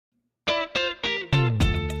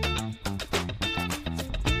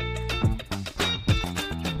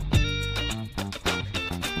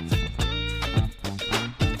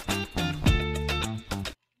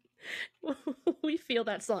feel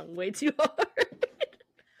that song way too hard.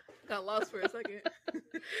 Got lost for a second.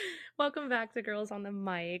 Welcome back to Girls on the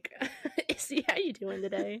Mic. Izzy, how you doing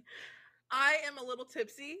today? I am a little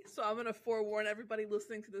tipsy, so I'm going to forewarn everybody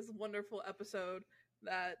listening to this wonderful episode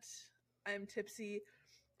that I'm tipsy.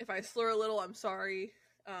 If I slur a little, I'm sorry.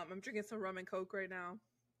 I'm drinking some rum and coke right now.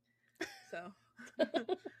 So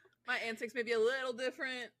my antics may be a little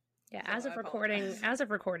different. Yeah, so as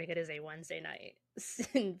of recording, it is a Wednesday night.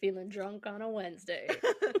 Feeling drunk on a Wednesday.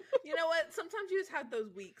 You know what? Sometimes you just have those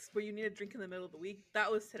weeks where you need a drink in the middle of the week. That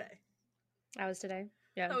was today. That was today?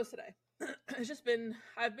 Yeah. That was today. It's just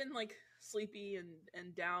I've been like sleepy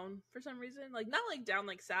and down for some reason. Like not like down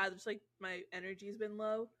like sad, just like my energy's been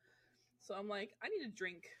low. So I'm like, I need a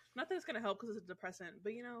drink. Not that it's gonna help because it's a depressant,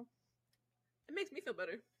 but you know, it makes me feel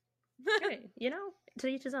better. Hey, you know, to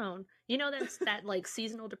each his own. You know that like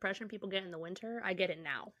seasonal depression people get in the winter? I get it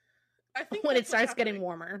now. I think when it starts getting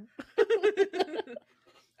warmer.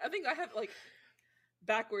 I think I have like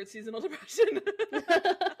backwards seasonal depression.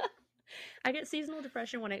 I get seasonal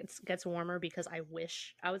depression when it gets warmer because I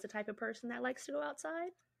wish I was the type of person that likes to go outside,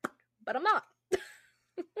 but I'm not.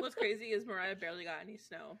 What's crazy is Mariah barely got any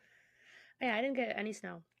snow. Yeah, I didn't get any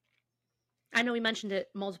snow. I know we mentioned it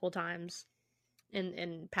multiple times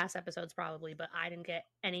in past episodes probably, but I didn't get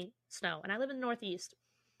any snow. And I live in the Northeast.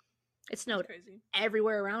 It snowed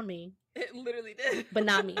everywhere around me. It literally did. But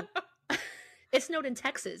not me. It snowed in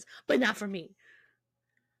Texas, but not for me.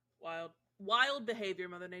 Wild behavior,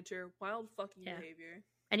 Mother Nature. Wild fucking behavior.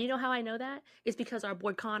 And you know how I know that? It's because our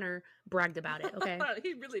boy Connor bragged about it, okay?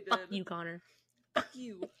 He really did. Fuck you, Connor. Fuck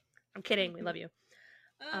you. I'm kidding. We love you.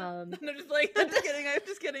 I'm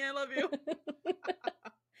just kidding. I love you.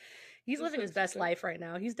 He's living his best life right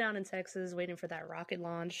now. He's down in Texas waiting for that rocket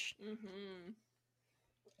launch. Mm-hmm.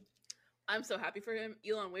 I'm so happy for him.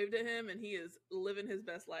 Elon waved at him, and he is living his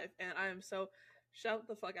best life. And I am so shout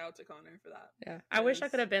the fuck out to Connor for that. Yeah, I wish I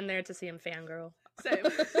could have been there to see him fangirl. Same,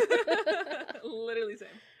 literally same.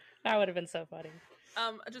 That would have been so funny.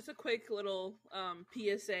 Just a quick little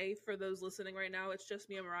PSA for those listening right now. It's just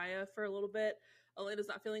me and Mariah for a little bit. Elena's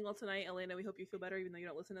not feeling well tonight. Elena, we hope you feel better, even though you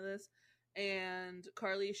don't listen to this. And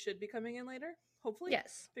Carly should be coming in later, hopefully.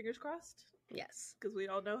 Yes. Fingers crossed. Yes. Because we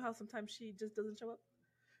all know how sometimes she just doesn't show up.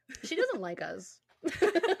 She doesn't like us.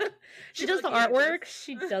 She does the artwork.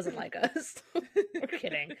 She doesn't like us. We're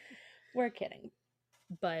kidding. We're kidding.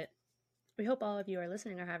 But we hope all of you are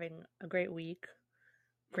listening are having a great week.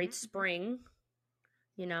 Great spring.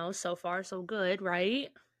 You know, so far so good, right?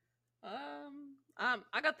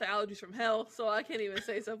 I got the allergies from hell, so I can't even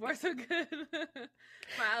say so far so good.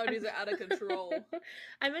 My allergies are out of control.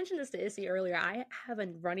 I mentioned this to Issy earlier. I have a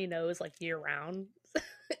runny nose like year round.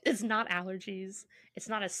 It's not allergies. It's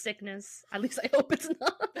not a sickness. At least I hope it's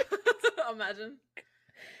not.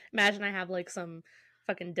 Imagine I have like some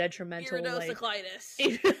fucking detrimental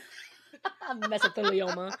iridocyclitis.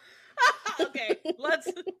 Mesothelioma. Okay,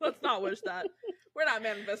 let's not wish that. We're not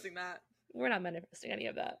manifesting that. We're not manifesting any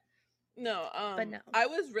of that. No, but no. I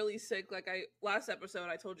was really sick. Like last episode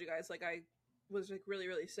I told you guys, like I was like really,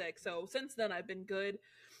 really sick. So since then I've been good.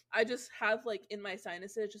 I just have like in my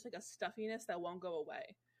sinuses just like a stuffiness that won't go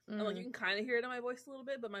away. And like you can kind of hear it in my voice a little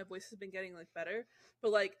bit, but my voice has been getting like better.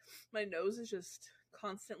 But like my nose is just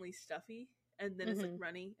constantly stuffy, and then it's like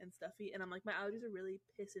runny and stuffy, and I'm like my allergies are really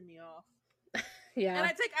pissing me off. Yeah. And I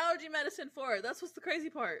take allergy medicine for it. That's what's the crazy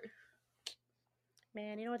part.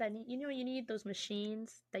 Man, you know what I need? You know you need those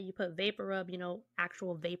machines that you put vapor rub, you know,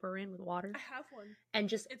 actual vapor in with water. I have one. And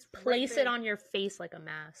just place it on your face like a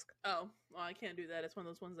mask. Oh, well, I can't do that. It's one of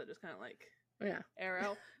those ones that just kind of like air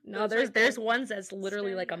out. No, there's ones that's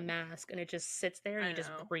literally like a mask, and it just sits there and you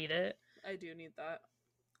just breathe it. I do need that.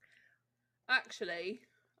 Actually,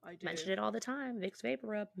 I do. Mention it all the time. Vicks Vapor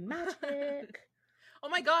Rub. Magic. Oh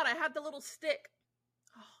my god, I had the little stick.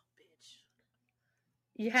 Oh, bitch.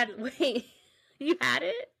 You had, wait, you had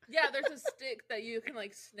it? Yeah, there's a stick that you can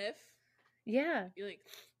like sniff. Yeah. You like,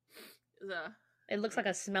 it looks like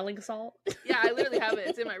a smelling salt. Yeah, I literally have it.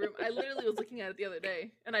 It's in my room. I literally was looking at it the other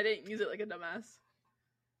day, and I didn't use it like a dumbass.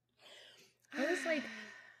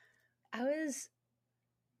 I was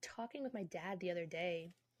talking with my dad the other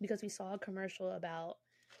day because we saw a commercial about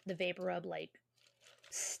the Vapor Rub, like,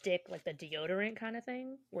 stick, like the deodorant kind of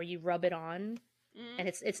thing, where you rub it on, and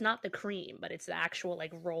it's not the cream, but it's the actual,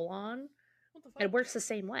 like, roll-on. What the fuck? It works the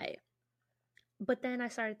same way. But then I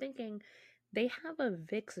started thinking, they have a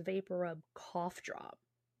Vicks Vapor Rub cough drop.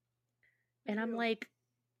 And I'm like,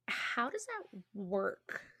 how does that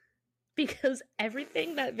work? Because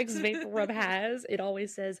everything that Vicks Vapor Rub has, it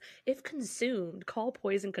always says, if consumed, call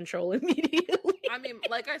poison control immediately. I mean,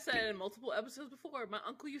 like I said in multiple episodes before, my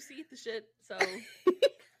uncle used to eat the shit, so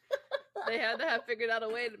they had to have figured out a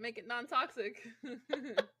way to make it non-toxic.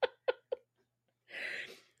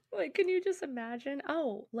 Like, can you just imagine?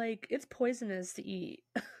 Oh, like, it's poisonous to eat.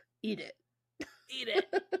 Eat it. Eat it.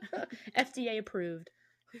 FDA approved.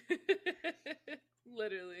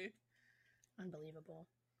 Literally. Unbelievable.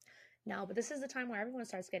 No, but this is the time where everyone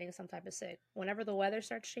starts getting some type of sick. Whenever the weather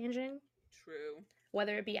starts changing. True.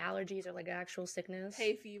 Whether it be allergies or like actual sickness.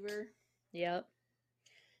 Hay fever. Yep.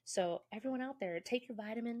 So everyone out there, take your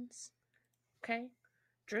vitamins. Okay?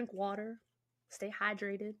 Drink water. Stay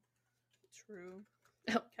hydrated. True.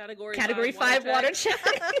 Oh, Category 5 water check.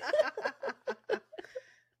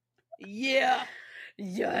 Yeah.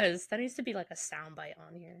 Yes. That needs to be like a soundbite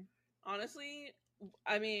on here. Honestly,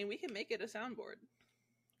 I mean, we can make it a soundboard.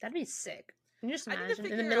 That'd be sick. Can you just imagine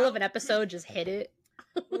in the middle of an episode, just hit it?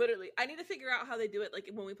 Literally. I need to figure out how they do it. Like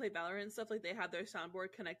when we play Valorant and stuff, like they have their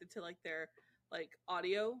soundboard connected to like their like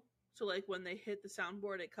audio. So like when they hit the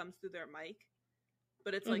soundboard, it comes through their mic.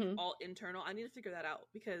 But it's like all internal. I need to figure that out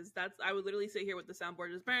because I would literally sit here with the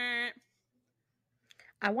soundboard just.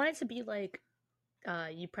 I want it to be like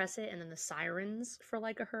you press it and then the sirens for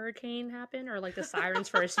like a hurricane happen or like the sirens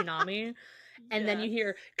for a tsunami. And then you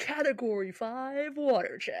hear Category 5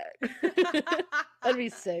 water check. That'd be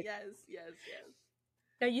sick. Yes.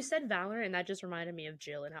 Now, you said Valorant, and that just reminded me of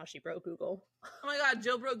Jill and how she broke Google. Oh my god,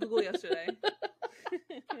 Jill broke Google yesterday.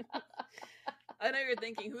 I know you're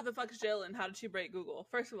thinking, who the fuck is Jill and how did she break Google?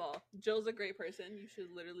 First of all, Jill's a great person. You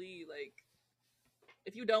should literally, like,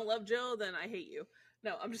 if you don't love Jill, then I hate you.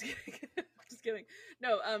 No, I'm just kidding. Just kidding.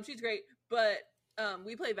 No, she's great. But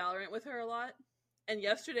we play Valorant with her a lot. And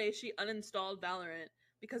yesterday she uninstalled Valorant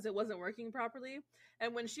because it wasn't working properly.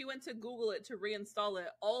 And when she went to Google it to reinstall it,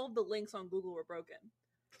 all of the links on Google were broken.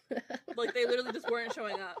 Like they literally just weren't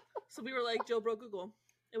showing up. So we were like, Jill broke Google.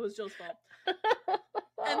 It was Jill's fault.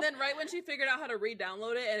 And then right when she figured out how to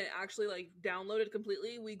re-download it and it actually like downloaded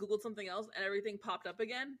completely, we Googled something else and everything popped up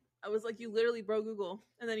again. I was like, you literally broke Google.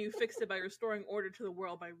 And then you fixed it by restoring order to the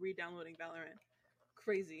world by re-downloading Valorant.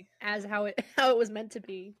 Crazy. As how it was meant to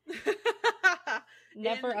be.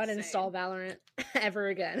 Never uninstall Valorant ever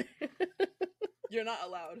again. You're not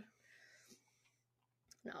allowed.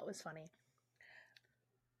 No, it was funny.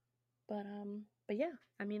 But yeah,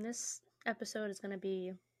 I mean, this episode is going to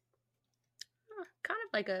be kind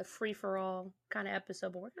of like a free-for-all kind of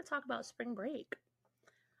episode, but we're going to talk about spring break.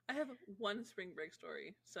 I have one spring break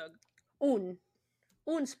story. So, un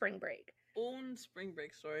spring break. Un spring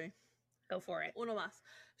break story. Go for it. Uno más.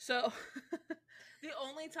 So, the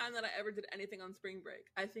only time that I ever did anything on spring break,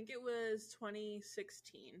 I think it was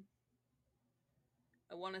 2016.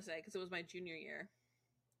 I want to say, because it was my junior year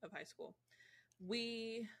of high school.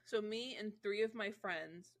 Me and 3 of my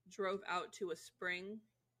friends drove out to a spring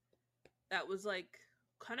that was like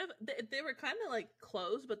kind of, they were kind of like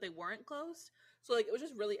closed, but they weren't closed. So like it was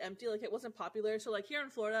just really empty. Like it wasn't popular. So like here in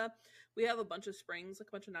Florida, we have a bunch of springs, like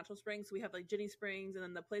a bunch of natural springs. We have like Ginny Springs, and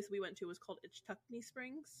then the place we went to was called Ichtuckney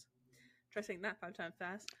Springs. Try saying that 5 times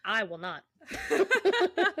fast. I will not.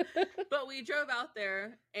 But we drove out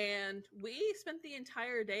there and we spent the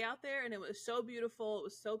entire day out there, and it was so beautiful. It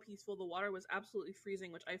was so peaceful. The water was absolutely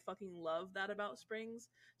freezing, which I fucking love that about springs.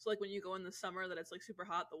 So like when you go in the summer that it's like super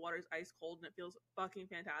hot, the water's ice cold and it feels fucking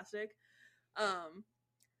fantastic.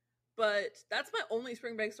 But that's my only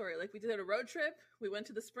spring break story. Like we did a road trip, we went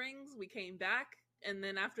to the springs, we came back, and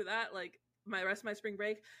then after that, like my rest of my spring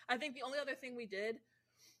break, I think the only other thing we did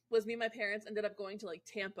was me and my parents ended up going to like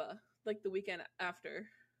Tampa like the weekend after.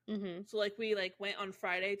 Mm-hmm. So like we like went on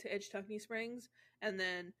Friday to Ichtuckney Springs, and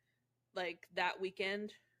then like that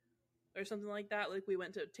weekend or something like that, like we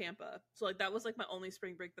went to Tampa. So like that was like my only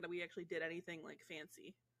spring break that we actually did anything like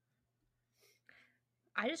fancy.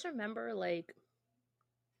 I just remember like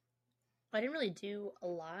I didn't really do a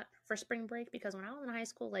lot for spring break because when I was in high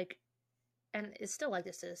school, like, and it's still like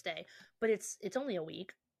this to this day, but it's only a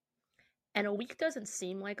week. And a week doesn't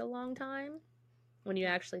seem like a long time when you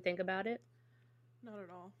actually think about it. Not at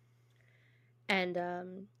all. And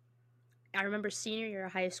I remember senior year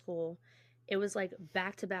of high school, it was like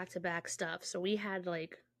back to back to back stuff. So we had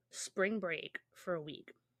like spring break for a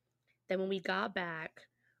week. Then when we got back,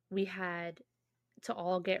 we had to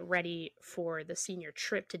all get ready for the senior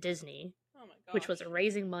trip to Disney. Oh my gosh. Which was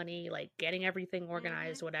raising money, like getting everything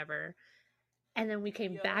organized, whatever. And then we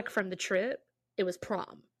came back from the trip, it was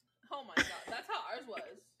prom. Oh my god, that's how ours was.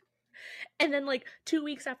 And then like 2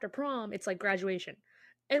 weeks after prom, it's like graduation.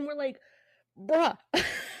 And we're like, bruh.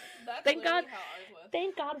 That's thank God how ours was.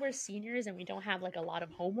 Thank God we're seniors and we don't have like a lot of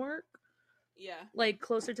homework. Yeah. Like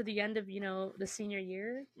closer to the end of, the senior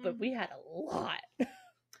year, but we had a lot.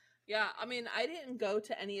 Yeah, I mean, I didn't go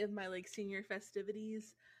to any of my like senior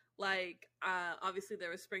festivities. Like, obviously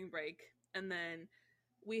there was spring break, and then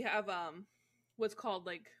we have what's called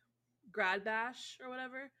like grad bash or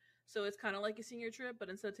whatever. So it's kind of like a senior trip, but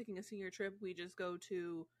instead of taking a senior trip, we just go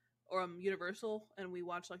to Universal and we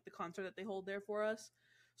watch like the concert that they hold there for us.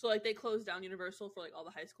 So like they closed down Universal for like all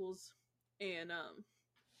the high schools, and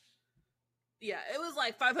yeah, it was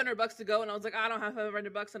like $500 to go, and I was like, I don't have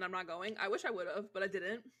 $500 and I'm not going. I wish I would have, but I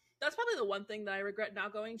didn't. That's probably the one thing that I regret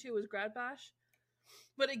not going to was grad bash.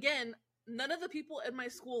 But again, none of the people in my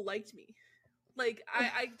school liked me. Like,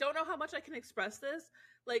 I don't know how much I can express this.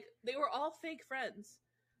 Like, they were all fake friends.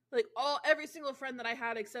 Like, every single friend that I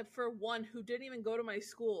had except for one who didn't even go to my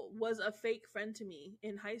school was a fake friend to me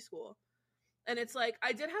in high school. And it's like,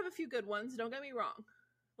 I did have a few good ones, don't get me wrong.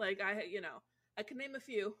 Like, I can name a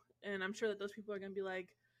few, and I'm sure that those people are gonna be like,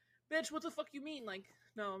 bitch, what the fuck you mean? Like,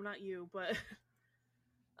 no, I'm not you, but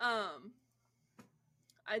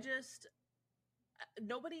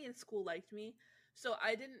nobody in school liked me, so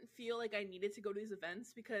I didn't feel like I needed to go to these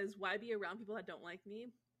events because why be around people that don't like me?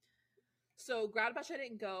 So grad bash I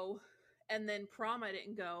didn't go, and then prom I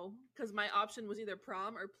didn't go because my option was either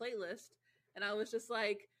prom or playlist, and I was just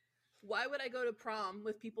like, why would I go to prom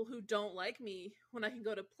with people who don't like me when I can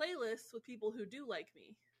go to playlists with people who do like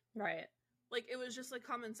me? Right. Like, it was just like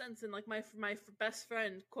common sense. And like my best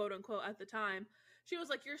friend, quote unquote, at the time, she was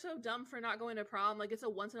like, you're so dumb for not going to prom, like it's a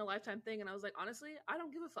once in a lifetime thing. And I was like, honestly, I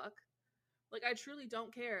don't give a fuck. Like, I truly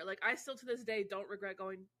don't care. Like, I still to this day don't regret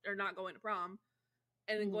going or not going to prom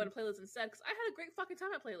and then going to playlist instead, because I had a great fucking time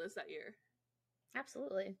at playlist that year.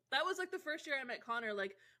 Absolutely. That was like the first year I met Connor.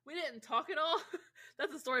 Like, we didn't talk at all.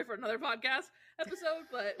 That's a story for another podcast episode,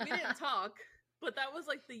 but we didn't talk. But that was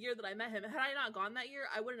like the year that I met him. Had I not gone that year,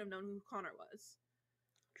 I wouldn't have known who Connor was.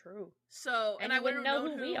 True. So, and I wouldn't know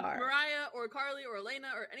who we are. Mariah or Carly or Elena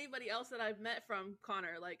or anybody else that I've met from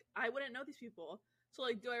Connor. Like, I wouldn't know these people. So,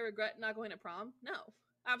 like, do I regret not going to prom? No,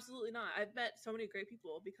 absolutely not. I've met so many great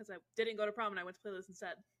people because I didn't go to prom and I went to playlist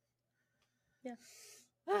instead. Yeah.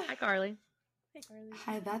 Hi, Carly. Hey, Carly.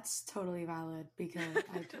 Hi, that's totally valid because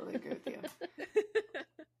I totally agree with you.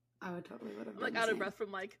 I would totally would have done like the out same. of breath from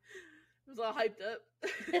like, I was all hyped up.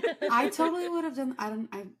 I totally would have done.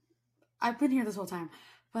 I've been here this whole time,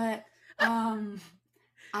 but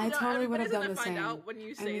I totally would have done the same. Find out when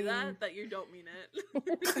you say that you don't mean it.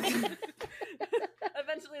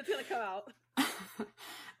 Eventually, it's gonna come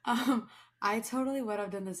out. I totally would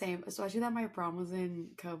have done the same, especially that my prom was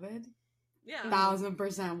in COVID. Yeah,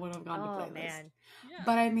 1000% would have gone to playlist. Man. Yeah.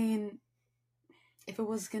 But I mean, if it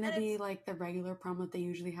was gonna be like the regular prom that they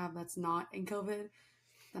usually have, that's not in COVID,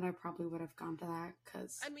 then I probably would have gone to that.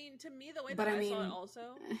 Cause I mean, to me, the way that I saw it,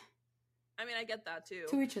 also. I mean, I get that too.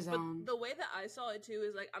 To each his own. The way that I saw it too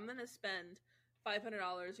is like, I'm gonna spend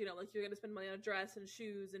 $500. You know, like you're gonna spend money on a dress and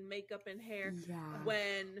shoes and makeup and hair. Yeah.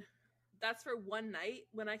 When that's for one night,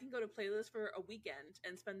 when I can go to playlist for a weekend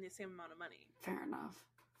and spend the same amount of money. Fair enough.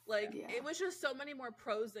 Like, it was just so many more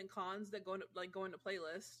pros than cons that going to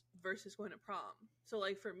playlist versus going to prom. So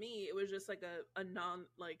like for me, it was just like a non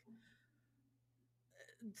like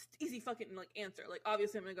easy fucking like answer. Like,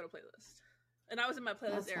 obviously I'm gonna go to playlist. And I was in my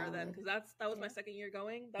playlist era then, because that was my second year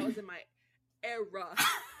going. That was in my era.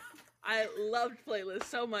 I loved playlist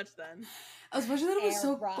so much then. Especially that it was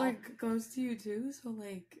so like close to you too. So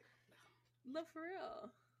like, no, for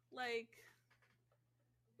real. Like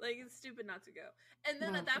it's stupid not to go. And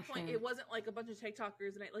then at that point, it wasn't like a bunch of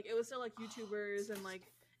TikTokers and like it was still like YouTubers and like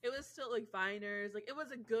it was still like Viners. Like, it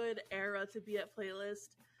was a good era to be at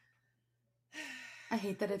playlist. I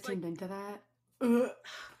hate that it turned into that.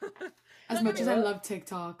 As much as I love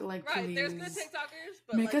TikTok, like, right, please. There's good TikTokers,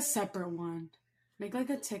 but make a separate one. Make like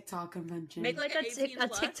a TikTok convention. Make like a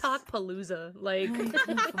TikTok palooza. Like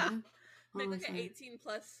make like an 18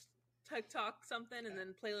 plus TikTok something, and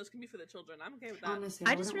then playlist can be for the children. I'm okay with that. Honestly,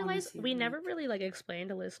 I just realized we never really like explained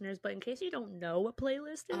to listeners, but in case you don't know what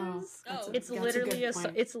playlist is, it's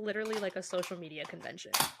literally like a social media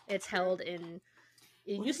convention. It's held in.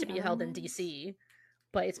 It used to be held in DC.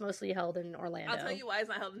 But it's mostly held in Orlando. I'll tell you why it's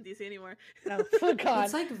not held in DC anymore. Oh, God.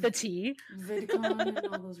 It's like the T. VidCon and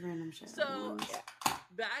all those random shit. So,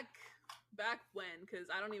 back when, because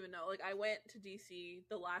I don't even know. Like, I went to DC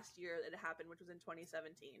the last year that it happened, which was in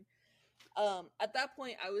 2017. At that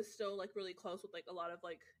point, I was still, like, really close with, like, a lot of,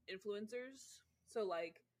 like, influencers. So,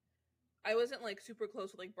 like, I wasn't, like, super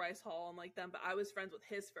close with, like, Bryce Hall and, like, them, but I was friends with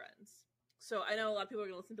his friends. So I know a lot of people are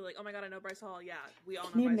going to listen to like, oh my god, I know Bryce Hall. Yeah, we all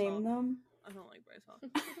know Bryce Hall. Can you name them? I don't like Bryce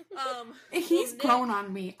Hall. He's Nick, grown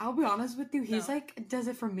on me. I'll be honest with you. He's No. like does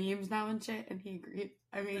it for memes now and shit, and he agreed.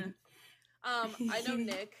 I mean, I know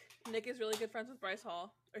Nick. Nick is really good friends with Bryce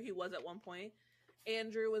Hall, or he was at one point.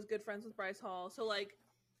 Andrew was good friends with Bryce Hall. So like,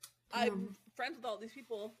 I'm friends with all these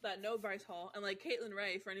people that know Bryce Hall, and like Caitlin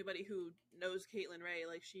Ray. For anybody who knows Caitlin Ray,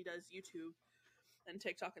 like she does YouTube and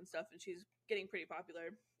TikTok and stuff, and she's getting pretty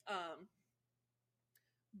popular.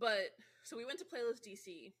 But so we went to Playlist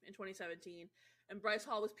DC in 2017, and Bryce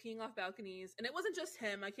Hall was peeing off balconies, and it wasn't just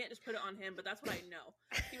him. I can't just put it on him, but that's what I know.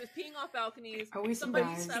 He was peeing off balconies. Are we Somebody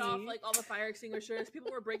surprised? set off like all the fire extinguishers.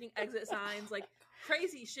 People were breaking exit signs, like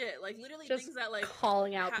crazy shit, like literally Just things that like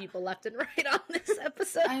calling out people left and right on this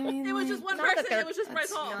episode. I mean, it was just like, one Not that person. they're- It was just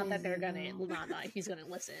Bryce Hall. Not that they're gonna, Crazy, well, not he's gonna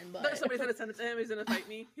listen, but But somebody's gonna send it to him. He's gonna fight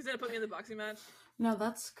me. He's gonna put me in the boxing match. No,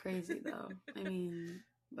 that's crazy though. I mean,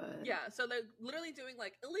 but Yeah, so they're literally doing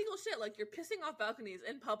like illegal shit. Like you're pissing off balconies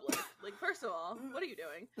in public. Like first of all, what are you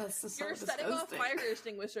doing? that's just so You're setting off disgusting. fire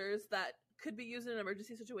extinguishers that could be used in an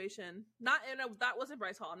emergency situation. Not in a, that wasn't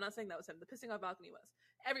Bryce Hall. I'm not saying that was him. The pissing off balcony was.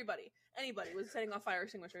 Anybody was setting off fire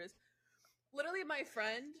extinguishers. Literally, my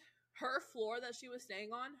friend, her floor that she was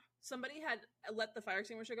staying on, somebody had let the fire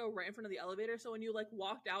extinguisher go right in front of the elevator. So when you like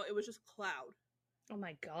walked out, it was just cloud. oh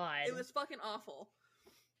my god, It was fucking awful.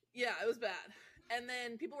 Yeah, it was bad. And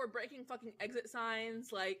then people were breaking fucking exit signs.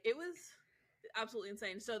 Like, it was absolutely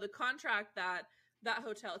insane. So the contract that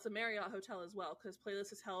hotel, it's a Marriott hotel as well, because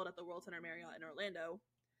Playlist is held at the World Center Marriott in Orlando.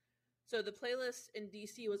 So the Playlist in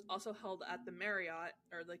DC was also held at the Marriott,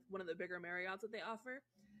 or like one of the bigger Marriotts that they offer.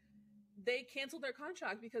 They canceled their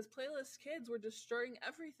contract because Playlist kids were destroying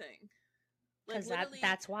everything. because literally-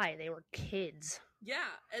 that's why they were kids, yeah,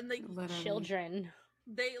 and like Literally. children.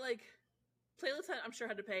 they like Playlist had, I'm sure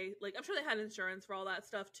had to pay, like I'm sure they had insurance for all that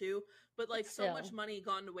stuff too, but like so Still. much money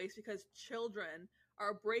gone to waste because children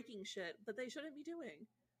are breaking shit that they shouldn't be doing.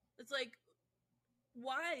 It's like,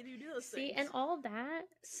 why do you do those See, things? and all that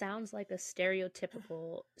sounds like a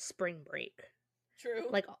stereotypical spring break. True.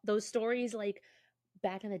 Like those stories, like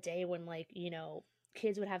back in the day when, like, you know,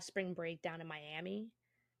 kids would have spring break down in Miami,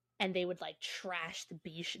 and they would like trash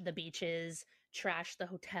the beaches, trash the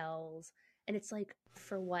hotels, and it's like,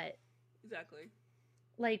 for what? exactly.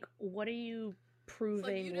 Like, what are you It's like,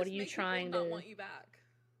 proving? you What just are you make people trying not to? want you back?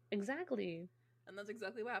 Exactly. And that's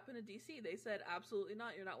exactly what happened in DC. They said, absolutely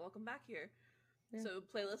not. You're not welcome back here. Yeah. So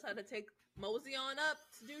Playlist had to take mosey on up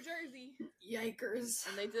to New Jersey, Yikers.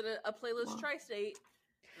 and they did a Playlist Wow. tri-state,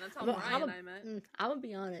 and that's how But Mariah and I met. I'm gonna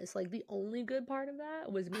be honest. Like, the only good part of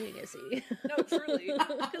that was meeting Issy. No, truly,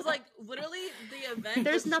 because like literally the event.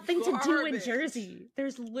 There's was nothing to do in garbage. Jersey.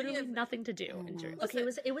 There's literally event- nothing to do I in know. Jersey. Listen.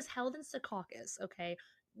 Okay, it was held in Secaucus. Okay,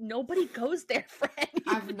 nobody goes there for anything.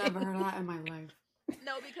 I've never heard of that in my life.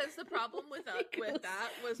 No, because the problem with Ridiculous. that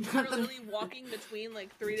was we were literally walking between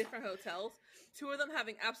like 3 different hotels, 2 of them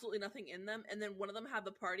having absolutely nothing in them, and then one of them had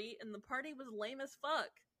the party, and the party was lame as fuck.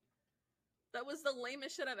 That was the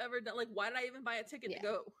lamest shit I've ever done. Like, why did I even buy a ticket Yeah. to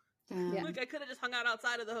go? Damn. Yeah. Like, I could have just hung out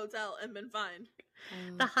outside of the hotel and been fine.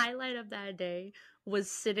 The highlight of that day was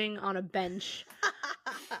sitting on a bench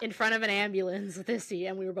in front of an ambulance with Issy,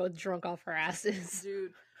 and we were both drunk off our asses.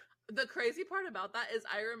 Dude, the crazy part about that is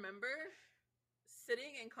I remember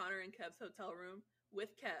sitting in Connor and Kev's hotel room with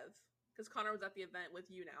Kev, because Connor was at the event with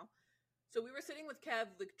you now. So we were sitting with Kev,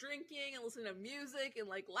 like drinking and listening to music and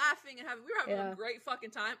like laughing and we were having Yeah. a great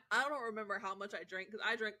fucking time. I don't remember how much I drank because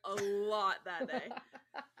I drank a lot that day.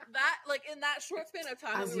 That like in that short span of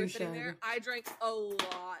time As that we were you sitting there, should. I drank a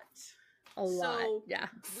lot. A lot. So, Yeah.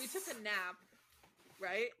 We took a nap,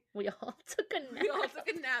 right? We all took a nap. We all took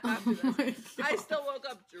a nap Oh after this. my I God. still woke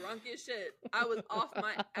up drunk as shit. I was off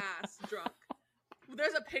my ass drunk.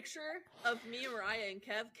 There's a picture of me, Mariah, and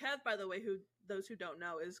Kev. Kev, by the way, who those who don't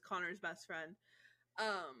know, is Connor's best friend.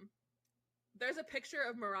 There's a picture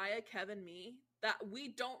of Mariah, Kev, and me that we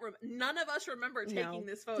don't. None of us remember taking No.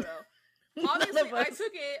 this photo. None Obviously, of I us.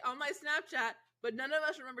 took it on my Snapchat, but none of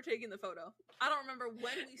us remember taking the photo. I don't remember when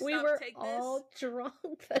we stopped We were taking all this. drunk.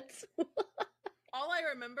 That's why. All I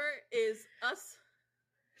remember is us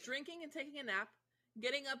drinking and taking a nap,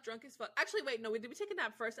 getting up drunk as fuck. Actually, wait, no, did we take a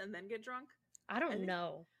nap first and then get drunk? I don't think-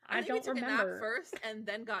 know. I I think we don't took remember. a nap first and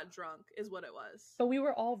then got drunk, is what it was. But we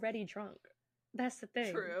were already drunk. That's the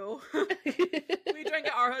thing. True. We drank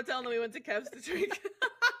at our hotel and then we went to Kev's to drink.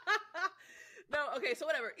 No, okay, so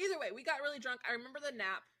whatever. Either way, we got really drunk. I remember the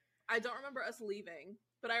nap. I don't remember us leaving,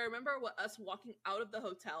 but I remember us walking out of the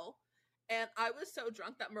hotel. And I was so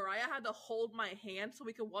drunk that Mariah had to hold my hand so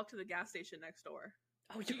we could walk to the gas station next door.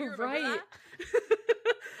 Oh, Do you you're remember right. that?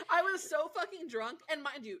 I was so fucking drunk. And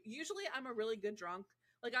mind you, usually I'm a really good drunk.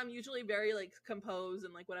 Like, I'm usually very, like, composed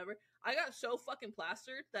and, like, whatever. I got so fucking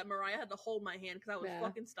plastered that Mariah had to hold my hand because I was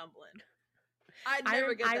fucking stumbling.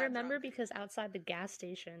 I remember because outside the gas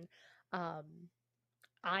station,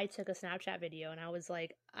 I took a Snapchat video and I was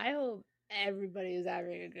like, I hope everybody is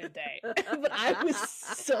having a good day. But I was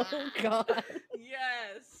so gone.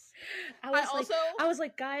 Yes. I was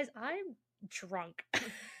like, guys, I'm drunk.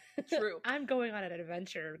 True. I'm going on an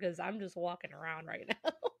adventure because I'm just walking around right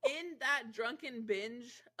now. In that drunken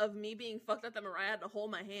binge of me being fucked up that Mariah had to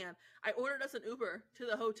hold my hand, I ordered us an Uber to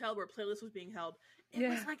the hotel where Playlist was being held. It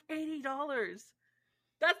was like $80.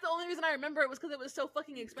 That's the only reason I remember it was because it was so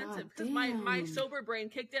fucking expensive. Because my sober brain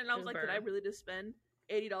kicked in and I was like, did I really just spend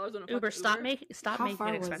 $80 on a Uber? Stop making How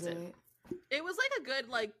it expensive. It was like a good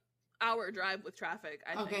hour drive with traffic.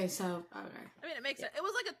 I think. I mean, it makes sense. It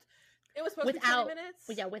was like it was supposed to be 20 minutes.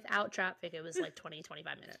 Yeah, without traffic, it was like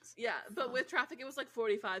 20-25 minutes. Yeah, but with traffic, it was like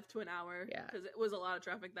 45 to an hour. Yeah, because it was a lot of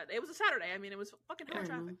traffic that day. It was a Saturday. I mean, it was fucking hell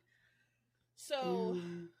traffic. So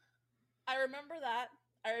I remember that.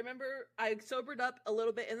 I remember I sobered up a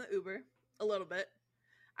little bit in the Uber, a little bit.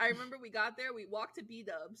 I remember we got there, we walked to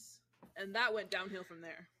B-Dubs, and that went downhill from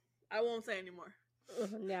there. I won't say anymore.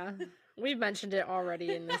 Yeah, we've mentioned it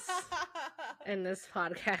already in this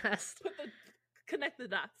podcast. Connect the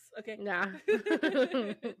dots, okay? Yeah.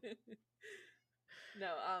 No,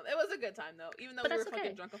 it was a good time though. Even though we were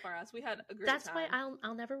fucking drunk off our ass, we had a great time. That's why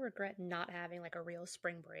I'll never regret not having like a real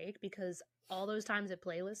spring break because all those times at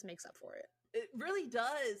Playlist makes up for it. It really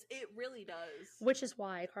does. It really does. Which is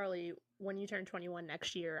why, Carly, when you turn 21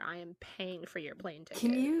 next year, I am paying for your plane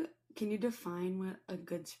ticket. Can you define what a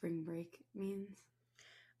good spring break means?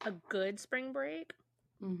 A good spring break?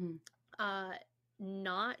 Mm-hmm.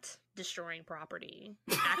 Not destroying property,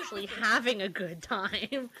 actually having a good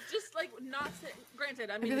time. Just like not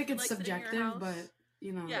granted, I mean, I feel like it's subjective, but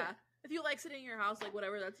you know. Yeah. If you like sitting in your house, like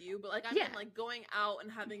whatever, that's you. But like I mean like going out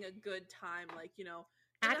and having a good time, like, you know,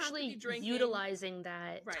 actually utilizing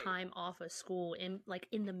that time off of school in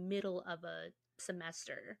the middle of a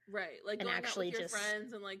semester. Right. Like going actually out with your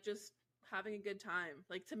friends and like just having a good time.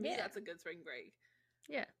 Like to me that's a good spring break.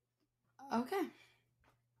 Yeah. Okay.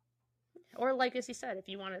 Or like as you said, if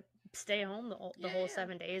you want to stay home the whole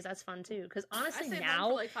 7 days, that's fun too. Because honestly,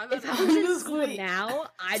 now if I was in school now,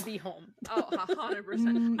 I'd be home. Oh,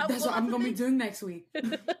 100%. That's what I'm gonna be doing next week.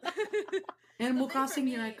 Animal Crossing,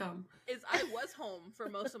 here I come. I was home for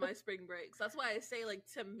most of my spring breaks. That's why I say, like,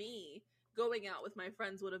 to me, going out with my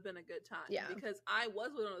friends would have been a good time. Yeah. Because I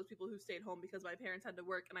was one of those people who stayed home because my parents had to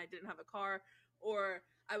work and I didn't have a car, or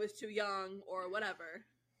I was too young, or whatever.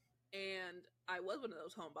 And I was one of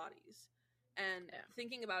those homebodies. And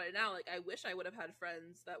thinking about it now, like, I wish I would have had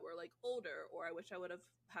friends that were, like, older, or I wish I would have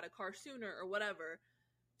had a car sooner, or whatever,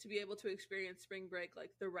 to be able to experience spring break,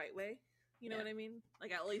 like, the right way. You know what I mean?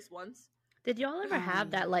 Like, at least once. Did y'all ever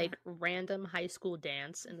have that, like, random high school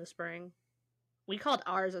dance in the spring? We called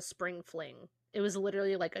ours a spring fling. It was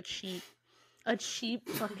literally, like, a cheap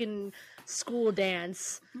fucking school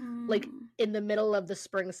dance, like, in the middle of the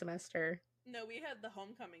spring semester. No, we had the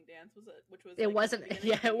homecoming dance, which was. It wasn't.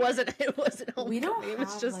 Yeah, it wasn't homecoming. We don't have, it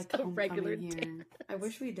was just like, a regular here. dance. I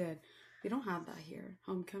wish we did. We don't have that here.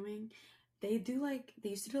 Homecoming. They used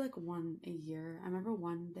to do like one a year. I remember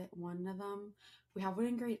one of them. We have one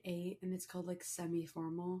in grade 8, and it's called like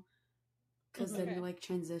semi-formal, because then you're like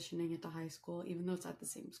transitioning into high school, even though it's at the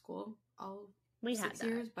same school. We had that.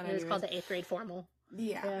 Years, but it was called the 8th grade formal.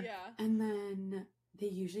 Yeah. And then they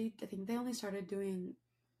usually, I think they only started doing.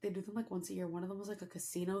 They do them like once a year. One of them was like a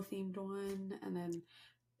casino themed one, and then,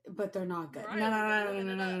 but they're not good. Right.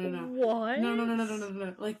 No. What?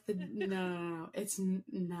 No. Like no. It's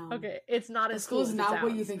no. Okay, it's not as school. School's not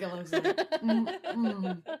what you think it looks like. One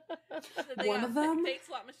of them.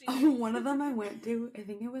 One of them I went to. I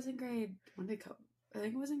think it was in grade. When did COVID? I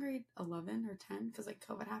think it was in grade 11 or 10 because like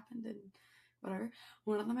COVID happened and whatever.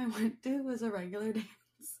 One of them I went to was a regular dance.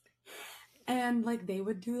 And, like, they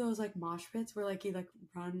would do those, like, mosh pits where, like, you, like,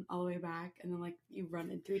 run all the way back and then, like, you run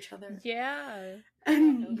into each other. Yeah.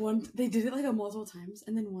 And they did it, like, multiple times.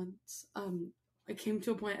 And then once, it came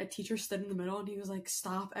to a point, a teacher stood in the middle and he was like,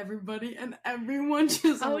 stop, everybody. And everyone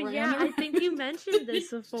just ran yeah, around. I think you mentioned this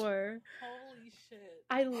before. Holy shit.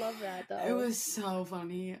 I love that, though. It was so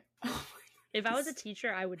funny. Oh if I was a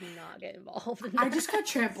teacher, I would not get involved in that. I just got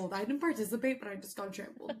trampled. I didn't participate, but I just got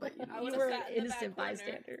trampled. But, you know. You were an innocent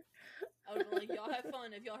bystander. I would be like, y'all have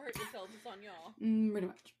fun. If y'all hurt yourselves, it's on y'all. Pretty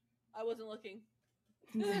much. I wasn't looking.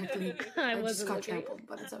 Exactly. I just got trampled,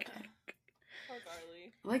 but it's okay. Poor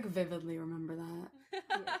Carly. I, like, vividly remember that.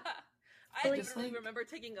 Yeah. I literally remember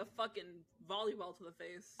taking a fucking volleyball to the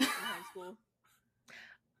face in high school.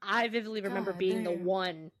 I vividly remember God being the damn.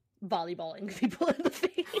 one volleyballing people in the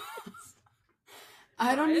face.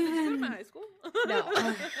 I don't Did you go to even. my high school?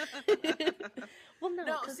 No. Well, no,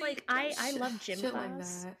 No, because see, like I love gym shit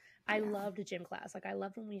class. like that. I Yeah. loved gym class. Like I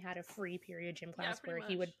loved when we had a free period gym class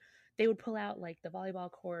pretty where much. they would pull out like the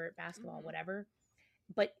volleyball court, basketball, Mhm. whatever.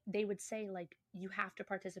 But they would say like you have to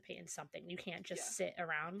participate in something. You can't just sit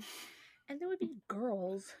around. And there would be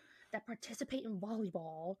girls that participate in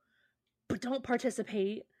volleyball but don't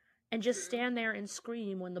participate and just True. stand there and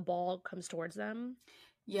scream when the ball comes towards them.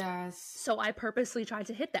 Yes. So I purposely tried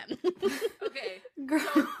to hit them. Okay, Girl.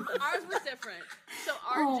 so ours was different. So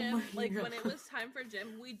our Oh gym, my like when it God. was time for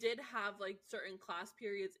gym, we did have like certain class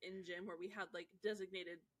periods in gym where we had like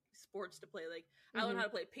designated sports to play. Like I learned how to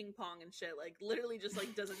play ping pong and shit. Like literally just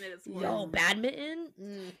like designated sports. Yo, Yeah.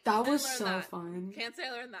 badminton? That was learn so that. fun. Can't say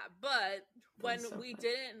I learned that, but when was so we fun.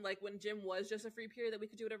 didn't, like when gym was just a free period that we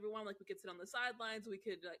could do whatever we want, like we could sit on the sidelines, we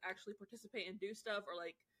could like actually participate and do stuff, or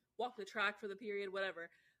like walk the track for the period, whatever.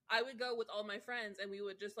 I would go with all my friends and we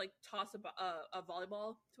would just like toss a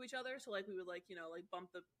volleyball to each other. So like we would like, you know, like bump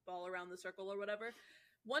the ball around the circle or whatever.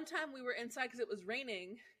 One time we were inside because it was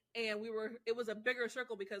raining and it was a bigger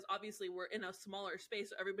circle because obviously we're in a smaller space.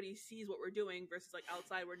 So everybody sees what we're doing versus like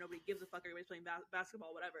outside where nobody gives a fuck. Everybody's playing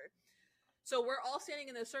basketball, whatever. So we're all standing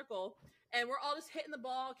in this circle and we're all just hitting the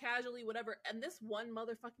ball casually, whatever. And this one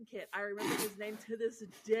motherfucking kid, I remember his name to this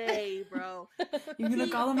day, bro. You gonna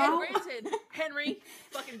call him and out? Granted, Henry,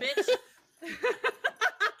 fucking bitch.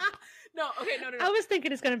 No. I was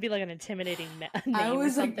thinking it's gonna be like an intimidating name. I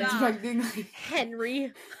was or like something. expecting like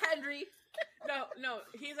Henry. Henry. No,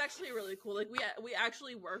 he's actually really cool. Like we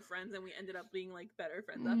actually were friends, and we ended up being like better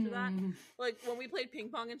friends after that. Like when we played ping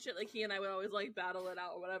pong and shit, like he and I would always like battle it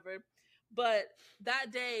out or whatever. But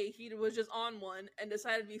that day he was just on one and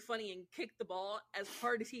decided to be funny and kick the ball as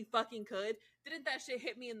hard as he fucking could. Didn't that shit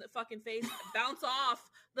hit me in the fucking face, bounce off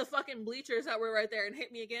the fucking bleachers that were right there and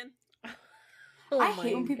hit me again? Oh I my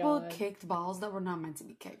hate when people God. kicked balls that were not meant to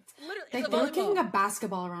be kicked. Literally, Like it's a they were volleyball. kicking a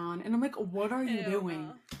basketball around, and I'm like, what are you Hell doing?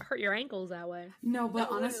 no. Hurt your ankles that way. No, but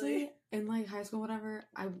No, honestly, literally. in like high school, whatever,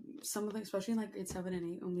 some of them, especially in like grade 7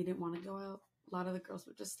 and 8, when we didn't want to go out, a lot of the girls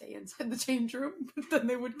would just stay inside the change room, but then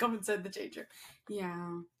they would come inside the change room.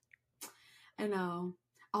 Yeah, I know.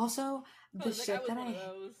 Also, I the was like, I shit was that one I of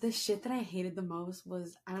those. the shit that I hated the most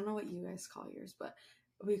was, I don't know what you guys call yours, but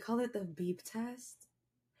we called it the beep test,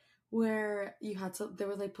 where you had to, they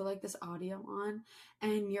would like put like this audio on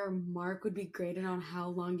and your mark would be graded on how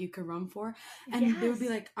long you could run for, and they would be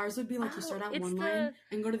Yes. like, ours would be like, you start Oh, at it's one the- line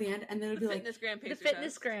and go to the end, and then it would The be like, fitness gram The pacer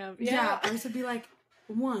fitness test. gram. yeah, ours would be like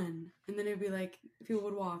 1, and then it would be like people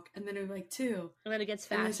would walk, and then it would be like 2, And then it gets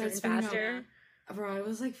And they faster start and spinning up. faster. bro. I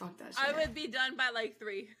was like, fuck that shit. I would be done by like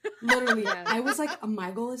 3. Literally, Yeah. I was like,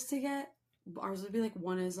 my goal is to get, ours would be like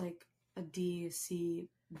 1 is like a D, C,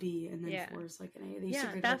 B, and then Yeah. 4 is like an A. They used to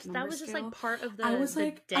Yeah, grade, that number was just scale. like part of the. I was the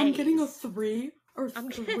like, I'm getting a days. 3 or I'm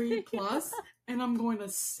 3 plus, and I'm going to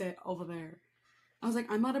sit over there. I was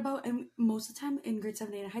like, I'm not about, and most of the time in grade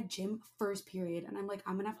 7, 8, I had gym first period, and I'm like,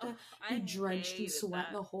 I'm gonna have to I be drenched in hated sweat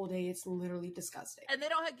that. the whole day. It's literally disgusting. And they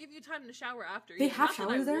don't give you time to shower after. They either. have Not that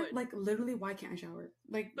I showers there. would. Like, literally, why can't I shower?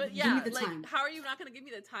 Like, But give yeah, me the like, time. how are you not going to give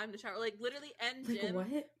me the time to shower? Like, literally end Like, gym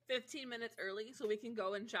what? 15 minutes early so we can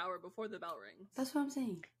go and shower before the bell rings. That's what I'm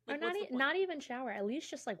saying. Or Like, not, what's the point? not even shower. At least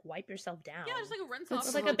just like wipe yourself down. Yeah, just like a rinse That's off.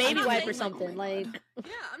 It's like so a baby I'm not wipe saying, or like, something. oh my Like, God.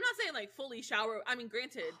 Yeah, I'm not saying like fully shower. I mean,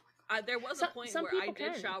 granted, there was a Some- point some where I people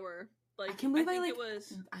did can. shower. Like, I can't believe I think like. it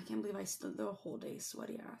was. I can't believe I stood the whole day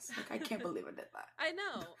sweaty ass. Like, I can't believe I did that. I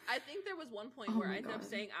know. I think there was one point Oh where my I ended up God.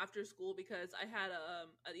 staying after school because I had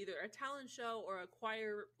either a talent show or a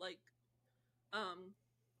choir like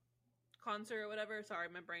concert or whatever. Sorry,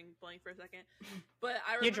 my brain blanked for a second. But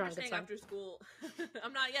I remember drunk, it's staying fine. after school.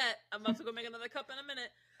 I'm not yet. I'm about to go make another cup in a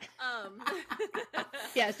minute.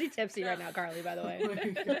 yeah, she's tipsy No. right now, Carly. By the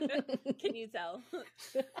way. Can you tell?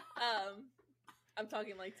 I'm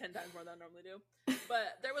talking like 10 times more than I normally do.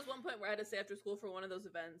 But there was one point where I had to stay after school for one of those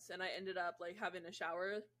events, and I ended up like having a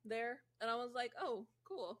shower there, and I was like, "Oh,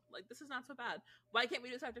 cool! Like this is not so bad. Why can't we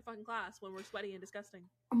do this after fucking class when we're sweaty and disgusting?"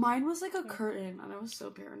 Mine was like a curtain, and I was so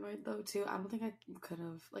paranoid though too. I don't think I could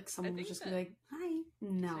have. Like, someone would think just that- be like, "Hi."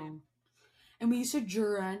 No. Same. And we used to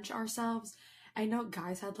drench ourselves. I know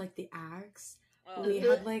guys had like the Axe. Oh, We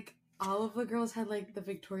had like all of the girls had like the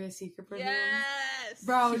Victoria's Secret perfume. yes,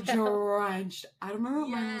 Bro, Yeah. drenched. I don't remember what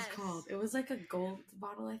mine was Yes. called. It was like a gold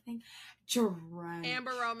bottle, I think. Drenched.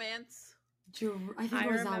 Amber Romance. I think I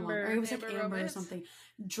it was that one. remember Or it was like Amber Amber or Romance. something.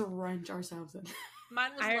 Drench ourselves in.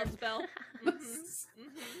 Mine was I- Love Spell. Mhm,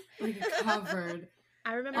 mhm. Like covered.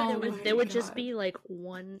 I remember there would just be like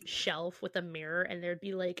one shelf with a mirror, and there'd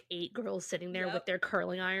be like 8 girls sitting there with their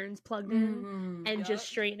curling irons plugged in, and just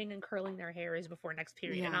straightening and curling their hairs before next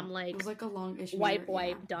period. And I'm like, it was like a longish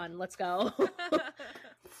wipe, done. Let's go.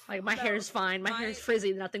 Like my hair's fine. My hair's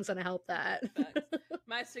frizzy. Nothing's gonna help that.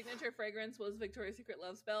 My signature fragrance was Victoria's Secret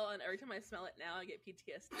Love Spell, and every time I smell it now, I get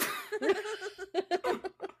PTSD.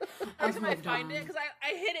 Every time I find it, because I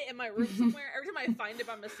hid it in my room somewhere. Every time I find it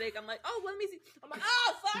by mistake, I'm like, oh, let me see. I'm like,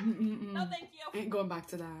 oh, fuck. No, thank you. Ain't going back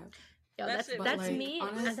to that. Yo, that's like, me.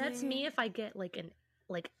 Honestly, that's me if I get like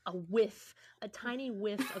a tiny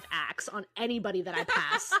whiff of Axe on anybody that I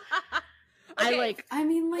pass. Okay.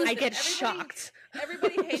 I get shocked.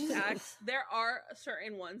 Everybody hates Axe. There are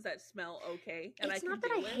certain ones that smell okay, and it's not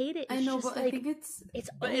that I hate it. It's I know, just but like, I think it's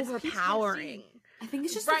overpowering. I think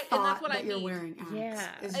it's just right, the thought and that's what that you're wearing Axe. Yeah,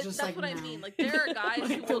 that's like, what I mean. Like there are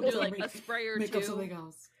guys who will do like a spray or two. Something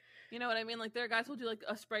else. You know what I mean? Like there are guys who will do like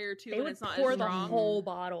a spray or two, and it's not pour as the strong. Whole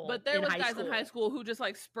bottle. But there was guys in high school who just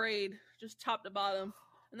like sprayed just top to bottom.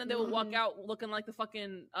 And then they would walk out looking like the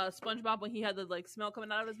fucking SpongeBob when he had the like smell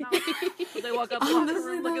coming out of his mouth. So they walk up in the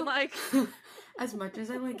room looking like. As much as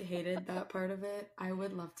I like hated that part of it, I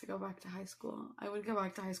would love to go back to high school. I would go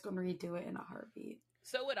back to high school and redo it in a heartbeat.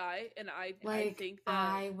 So would I, and I think that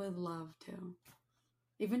I would love to.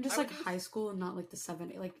 Even just like high school and not like the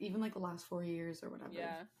 7, like even like the last 4 years or whatever.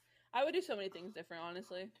 Yeah, I would do so many things different,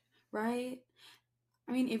 honestly. Right.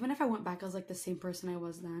 I mean, even if I went back as like the same person I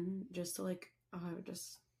was then, just to like. I would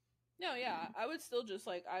just. No, yeah, I would still just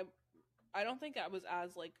like I don't think I was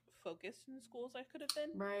as like focused in school as I could have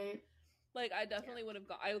been. Right. Like I definitely would have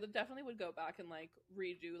definitely would go back and like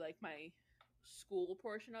redo like my school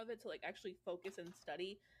portion of it to like actually focus and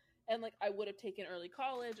study, and like I would have taken early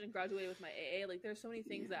college and graduated with my AA. Like there's so many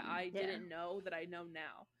things that I didn't know that I know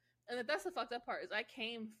now, and that's the fucked up part is I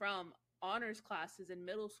came from honors classes in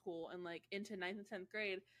middle school and like into 9th and 10th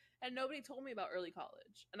grade. And nobody told me about early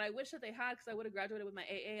college. And I wish that they had, because I would have graduated with my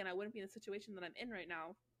AA and I wouldn't be in the situation that I'm in right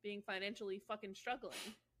now, being financially fucking struggling.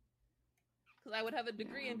 Because I would have a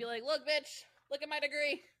degree and be like, look, bitch, look at my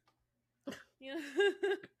degree. You know,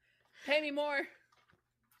 pay me more.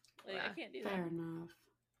 Like, I can't do that. Fair enough.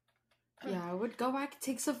 Yeah, I would go back and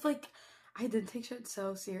take stuff like, I didn't take shit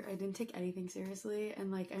so serious. I didn't take anything seriously.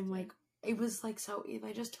 And like, I'm like, it was like, so, if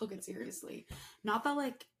I just took it seriously. Not that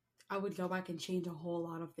like, I would go back and change a whole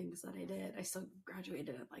lot of things that I did. I still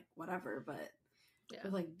graduated at like whatever, but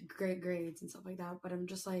with like great grades and stuff like that. But I'm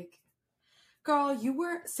just like, girl, you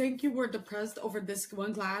were saying you were depressed over this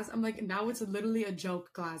one class. I'm like, now it's literally a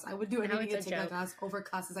joke class. I would do anything to take that class over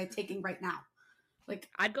classes I'm taking right now. Like,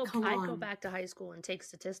 I'd go back to high school and take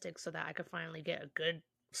statistics so that I could finally get a good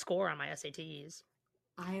score on my SATs.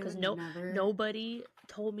 Because nobody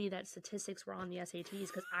told me that statistics were on the SATs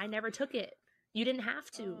because I never took it. You didn't have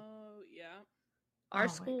to. Yeah. Our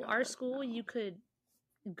school, you could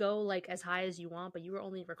go like as high as you want, but you were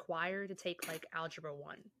only required to take like algebra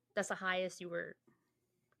 1. That's the highest you were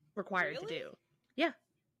required to do. Yeah.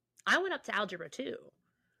 I went up to algebra 2.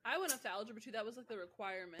 I went up to algebra 2. That was like the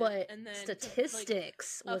requirement. But and then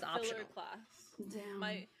statistics was optional. Class. Damn.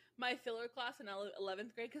 My filler class in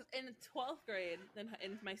 11th grade, because in 12th grade, then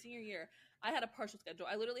in my senior year, I had a partial schedule.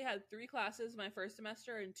 I literally had 3 classes my first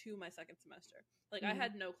semester and 2 my second semester. Like, I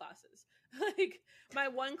had no classes. Like, my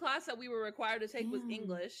one class that we were required to take was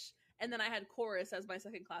English, and then I had chorus as my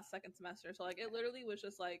second semester. So, like, it literally was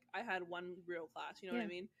just, like, I had one real class, you know what I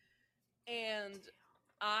mean? And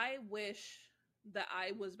I wish that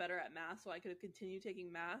I was better at math so I could have continued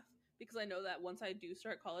taking math, because I know that once I do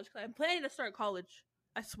start college, because I'm planning to start college,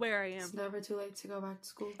 I swear I am. It's never too late to go back to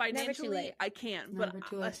school. Financially, I can, but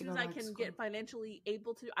as soon as I can get financially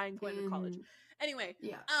able to, I'm going to college. Anyway,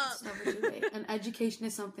 it's never too late. And education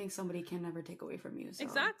is something somebody can never take away from you. So.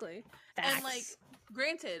 Exactly. Facts. And like,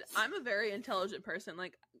 granted, I'm a very intelligent person.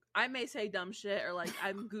 Like, I may say dumb shit or like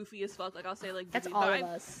I'm goofy as fuck. Like, I'll say like that's all of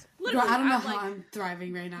us. Girl, I don't know how I'm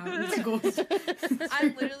thriving right now.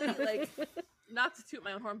 I'm literally like, not to toot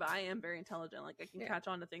my own horn, but I am very intelligent. Like, I can catch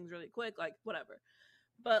on to things really quick. Like, whatever.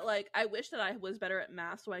 But, like, I wish that I was better at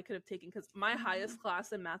math so I could have taken, because my highest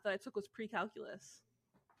class in math that I took was pre-calculus.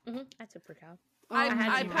 I took pre-cal. I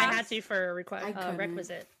had to for a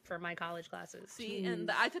requisite for my college classes. See,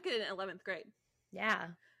 and I took it in 11th grade. Yeah.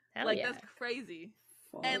 Hell like, yeah. that's crazy.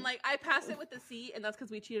 And, like, I passed it with a C, and that's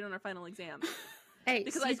because we cheated on our final exam. Hey,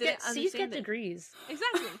 because C's get degrees.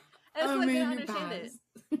 Exactly. And that's because I didn't understand it.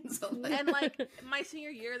 And like my senior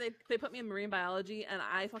year, they put me in marine biology, and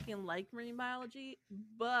I fucking liked marine biology,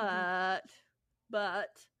 but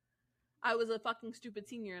I was a fucking stupid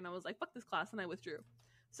senior, and I was like, fuck this class, and I withdrew.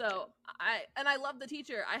 So I love the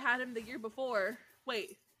teacher. I had him the year before,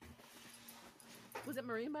 Wait. Was it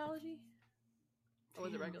marine biology? Or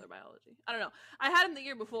was it regular biology? I don't know. I had him the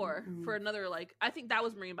year before for another, like, I think that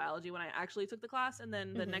was marine biology when I actually took the class. And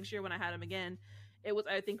then the next year when I had him again, it was,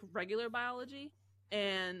 I think, regular biology.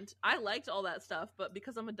 And I liked all that stuff. But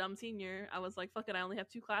because I'm a dumb senior, I was like, fuck it, I only have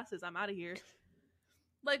 2 classes. I'm out of here.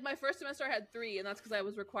 Like, my first semester I had 3. And that's because I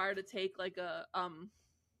was required to take, like, a,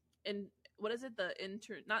 what is it?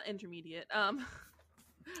 Not intermediate.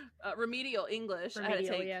 Remedial English. Remedial, I had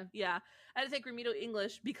to take, I had to take remedial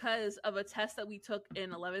English because of a test that we took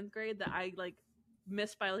in 11th grade that I like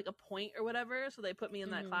missed by like a point or whatever. So they put me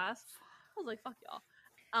in that class. I was like, fuck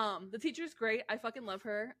y'all. The teacher's great. I fucking love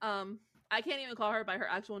her. I can't even call her by her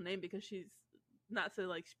actual name because she's not to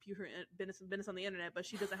like spew her business on the internet, but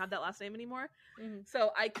she doesn't have that last name anymore.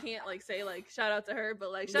 So I can't like say like shout out to her,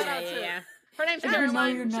 but like shout out to her name's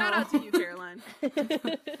Caroline. Shout out to you, Caroline.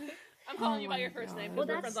 I'm calling you by your first name. Well,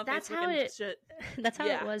 that's how it. That's how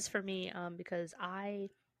it was for me. Because I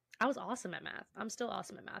was awesome at math. I'm still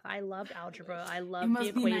awesome at math. I loved algebra. I loved the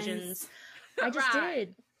equations. Nice. I just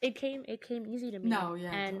did. It came easy to me. No,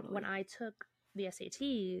 yeah. And totally. when I took the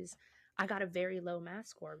SATs, I got a very low math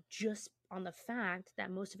score just on the fact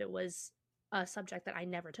that most of it was a subject that I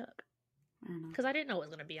never took because I didn't know it was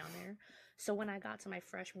going to be on there. So when I got to my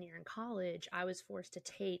freshman year in college, I was forced to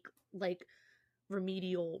take like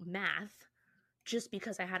remedial math just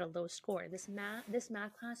because I had a low score. This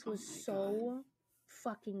math class was so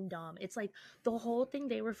fucking dumb. It's like the whole thing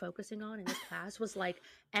they were focusing on in this class was like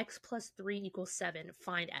x plus 3 = 7,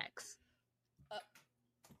 find x.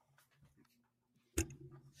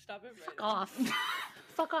 Stop it. Fuck off.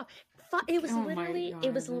 Fuck off. It was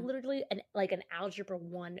literally an algebra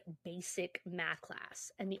 1 basic math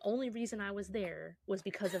class, and the only reason I was there was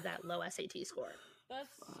because of that low SAT score. That's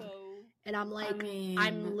so. And I'm like,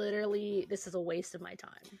 I'm literally, this is a waste of my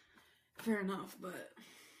time. Fair enough, but.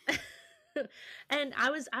 And I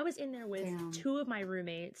was in there with 2 of my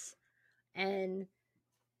roommates, and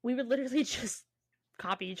we would literally just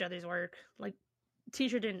copy each other's work. Like,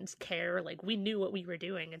 teacher didn't care. Like, we knew what we were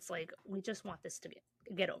doing. It's like, we just want this to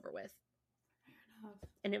get over with. Fair enough.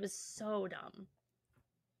 And it was so dumb.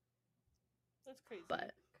 That's crazy.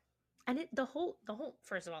 But. And the whole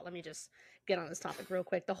first of all, let me just get on this topic real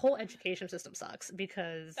quick. The whole education system sucks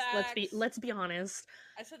because let's be honest.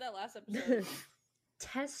 I said that last episode.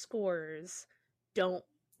 Test scores don't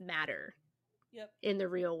matter. In the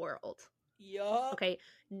real world. Okay,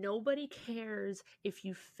 nobody cares if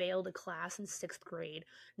you failed a class in 6th grade.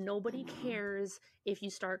 Nobody cares if you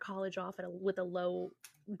start college off with a low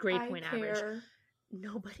grade point average.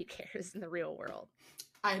 Nobody cares in the real world.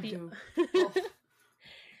 I do.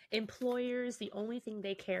 Employers, the only thing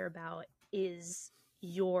they care about is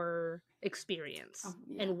your experience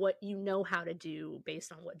and what you know how to do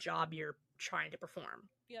based on what job you're trying to perform.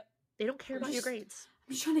 They don't care about your grades.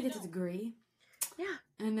 I'm just trying to get the degree. Yeah.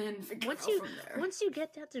 And then once you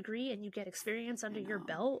get that degree and you get experience under your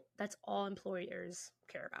belt, that's all employers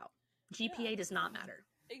care about. GPA does not matter.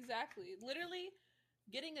 Exactly. Literally,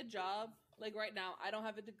 getting a job, like right now, I don't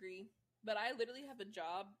have a degree. But I literally have a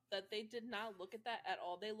job that they did not look at that at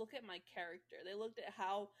all. They look at my character. They looked at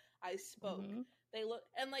how I spoke. They look,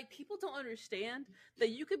 and like people don't understand that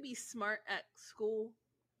you could be smart at school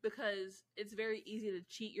because it's very easy to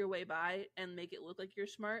cheat your way by and make it look like you're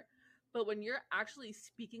smart. But when you're actually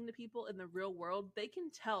speaking to people in the real world, they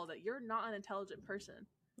can tell that you're not an intelligent person.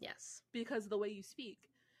 Yes. Because of the way you speak.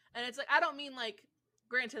 And it's like, I don't mean like,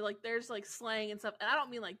 granted, like there's like slang and stuff, and I don't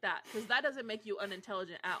mean like that because that doesn't make you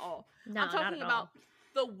unintelligent at all. No, I'm talking about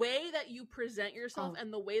the way that you present yourself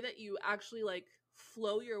and the way that you actually like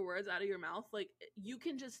flow your words out of your mouth. Like you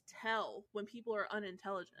can just tell when people are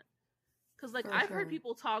unintelligent. Because like I've heard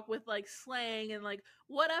people talk with like slang and like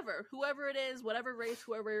whatever, whoever it is, whatever race,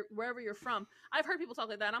 wherever you're from. I've heard people talk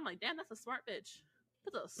like that, and I'm like, damn, that's a smart bitch.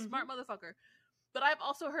 That's a smart motherfucker. But I've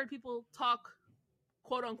also heard people talk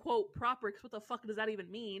quote unquote proper, because what the fuck does that even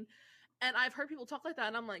mean? And I've heard people talk like that,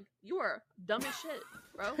 and I'm like, you are dumb as shit,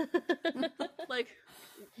 bro. Like,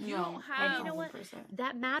 you don't have. And you know what?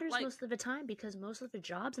 That matters most of the time because most of the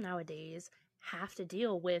jobs nowadays have to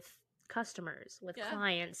deal with customers, with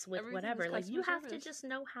clients, with whatever. Like, you have to just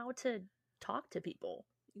know how to talk to people.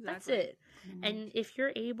 Exactly. That's it. And if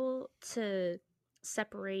you're able to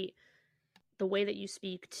separate the way that you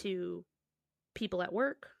speak to people at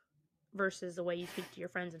work versus the way you speak to your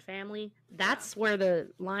friends and family, that's where the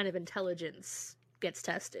line of intelligence gets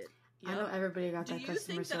tested. I know everybody got that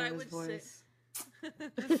customer service voice.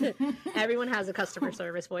 Everyone has a customer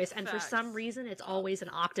service voice, and Facts. for some reason, it's always an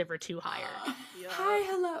octave or two higher. Yeah. Hi,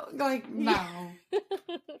 hello. Like, no.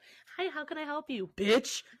 Hi, how can I help you,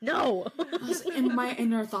 bitch? No. In my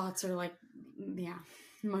inner thoughts are like, yeah,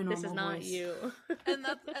 my normal This is not voice. you. And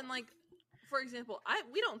like, for example,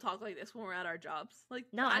 we don't talk like this when we're at our jobs. Like,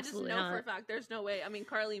 No, I just absolutely know not. for a fact there's no way. I mean,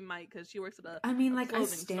 Carly might because she works at a. I mean, a like, I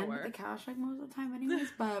clothing stand store. at the couch like most of the time, anyways.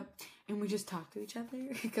 And we just talk to each other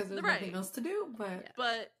because there's Right. nothing else to do. But Yeah.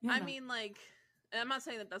 But You I know. mean, like, and I'm not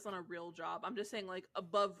saying that that's not a real job. I'm just saying, like,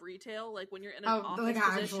 above retail, like when you're in an oh, office like an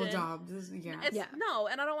position. actual job. This, yeah, It's Yeah. no,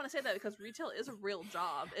 and I don't want to say that because retail is a real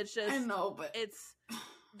job. It's just I know, but it's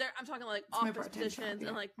there. I'm talking like It's my office part-time job, positions, yeah.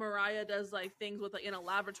 and like Mariah does like things with like in a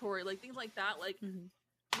laboratory, like things like that. Like Mhm.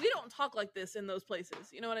 we don't talk like this in those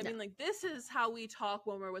places. You know what I No. mean? Like this is how we talk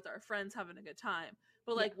when we're with our friends having a good time.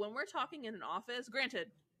 But like when we're talking in an office,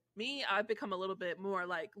 granted, I've become a little bit more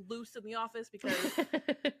like loose in the office because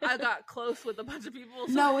I got close with a bunch of people.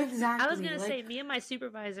 So no, exactly. I was gonna like, say, me and my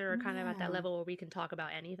supervisor are kind of at that Yeah. level where we can talk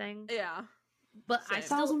about anything. yeah, But Same.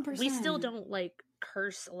 we still 1000%. don't like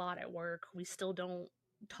curse a lot at work. We still don't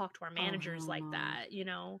talk to our managers hell like no. that. You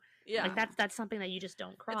know, yeah. like that's something that you just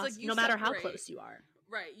don't cross, like you no matter how separate- close you are,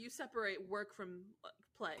 Right, you separate work from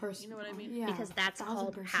like, play. You know what I mean? Yeah, because that's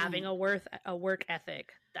called 1000%. having a work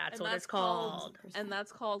ethic. That's And what that's it's called. 1000%. And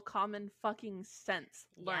that's called common fucking sense.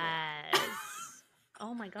 Learn it. Yes.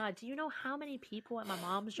 Oh my god, do you know how many people at my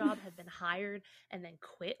mom's job have been hired and then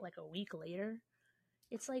quit like a week later?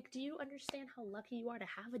 It's like, do you understand how lucky you are to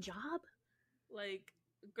have a job? Like,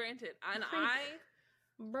 granted, and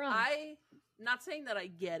Like, bruh. I, not saying that I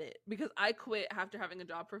get it because I quit after having a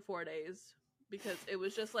job for 4 days because it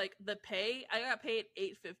was just like the pay. I got paid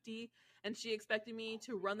 $8.50, and she expected me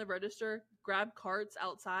to run the register, grab carts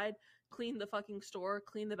outside, clean the fucking store,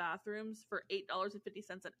 clean the bathrooms for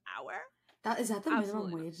 $8.50 an hour. Is that the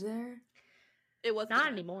Absolutely minimum wage there? It was at the Not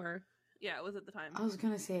time. anymore. Yeah, it was at the time. I was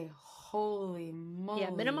gonna say, holy moly! Yeah,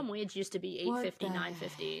 minimum wage used to be What $8.50, the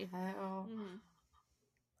 $9.50. hell? Mhm.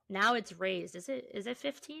 Now it's raised. Is it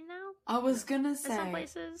 15 now? I was gonna In say some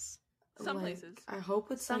places. Some like, places. I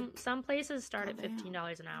hope it's Some like, some places start at goddamn.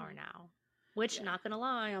 $15 an hour now. Which, Yeah. not gonna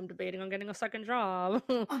lie, I'm debating on getting a second job.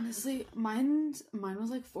 honestly, mine was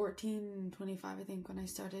like 14.25, I think, when I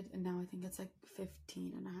started, and now I think it's like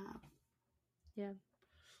 15 and a half. So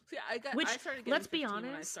yeah, Which, I started getting let's be 15 when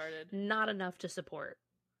I honest, started. not enough to support.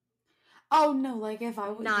 Oh no! Like if I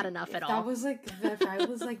was Not enough if at that all. was like if I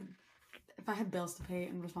was like if I had bills to pay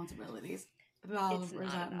and responsibilities, It's not 1,000%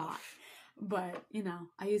 not. enough. But you know,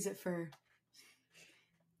 I use it for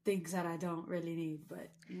things that I don't really need. But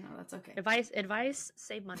you know, that's okay. Advice,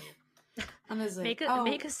 save money. Honestly, Make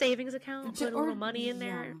a savings account, put a little or- money in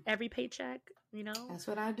there yeah. every paycheck, you know? That's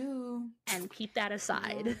what I do. And keep that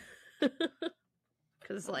aside.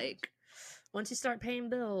 Cuz like once you start paying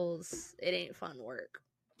bills, it ain't fun work.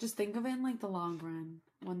 Just think of it in like the long run.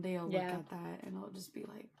 One day I'll look Yeah. at that and it'll just be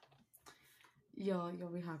like, you'll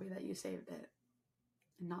be happy that you saved it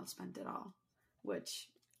and not spent it all, which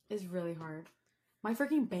is really hard. My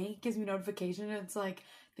freaking bank gives me notification and it's like,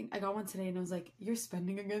 I think I got one today and it was like, you're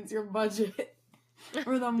spending against your budget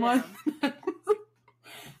for the month.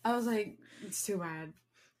 I was like, it's too bad.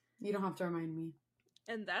 You don't have to remind me.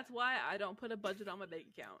 And that's why I don't put a budget on my bank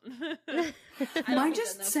account. I don't Mine get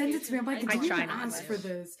just that sends it to me. I'm like, notification. I I didn't try even not ask to. for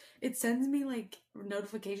this. It sends me like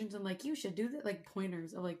notifications and like, you should do that, like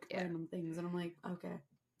pointers of like Yeah. random things. And I'm like, okay.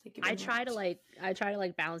 Thank you I very try to much.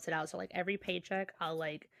 like balance it out. So like every paycheck, I'll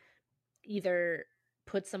like either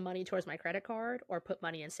put some money towards my credit card or put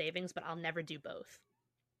money in savings, but I'll never do both.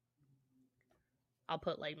 I'll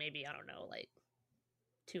put like maybe, I don't know, like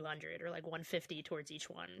 200 or like 150 towards each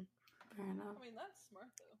one. Fair enough. I mean, that's smart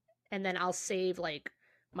though. And then I'll save like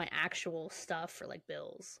my actual stuff for like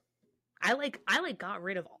bills. I got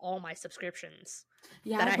rid of all my subscriptions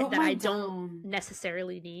Yeah, that I I put that I mine don't down.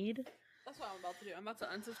 necessarily need. That's what I'm about to do. I'm about to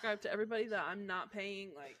unsubscribe to everybody that I'm not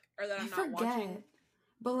paying, like, or that I I'm not forget. watching.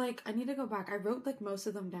 But like, I need to go back. I wrote like most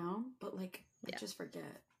of them down, but like, I Yeah. just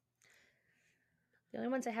forget. The only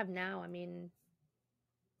ones I have now, I mean,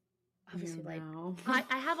 obviously, You like know.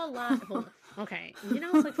 I have a lot. Well, okay, you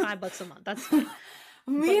know, it's like $5 a month. That's fine.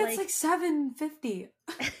 Me, but, it's like- like $7.50.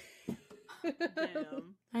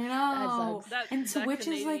 Damn. I know. sucks. That, And that Switch is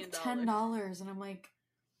Canadian like dollar. $10, and I'm like,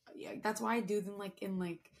 yeah, that's why I do them like in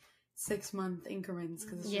like 6-month increments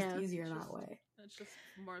because it's Yeah. just easier It's that just- way. It's just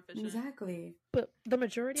more efficient. Exactly. But the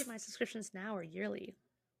majority of my subscriptions now are yearly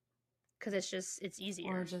because it's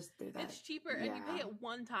easier. Or just do that. It's cheaper, and you pay Yeah. it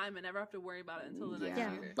one time and never have to worry about it until the next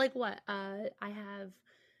Yeah, year. like what? I have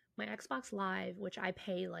my Xbox Live, which I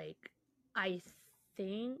pay like I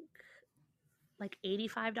think like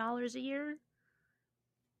 $85 a year.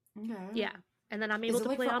 Okay. Yeah. And then I'm Is able it, to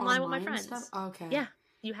like, play for online with my online friends. stuff? Okay. Yeah.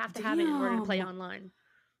 You have to have it in order to play Damn. online.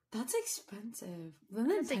 That's expensive. The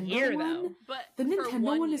That's a Nintendo year, one, though. But the for Nintendo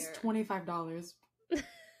 1 one is year. $25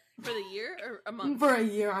 For the year or a month? for a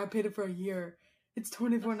year. I paid it for a year. It's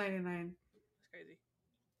 $24.99. That's crazy.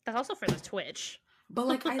 That's also for the Twitch. But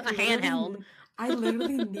like I A handheld.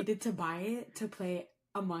 literally needed to buy it to play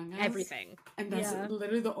Among Us. Everything. And that's Yeah.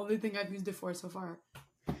 literally the only thing I've used it for so far.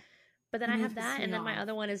 But then You I need have to that, see and then my off.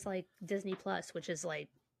 other one is like Disney Plus, which is like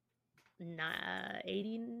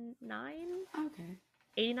 89, Okay.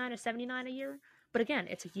 89 or 79 a year. But again,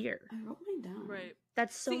 it's a year. I wrote mine down. Right.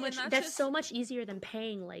 That's so See, and much. that's That's just- so much easier than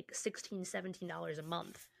paying like $16, $17 a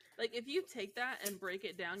month. Like, if you take that and break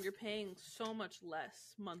it down, you're paying so much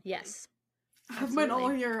less monthly. Yes, I have mine all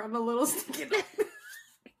Absolutely. here on a little sticky note.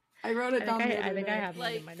 I wrote it I down think, the I, other think I day. have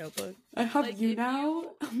mine in Like- my notebook. I have Like, you if now.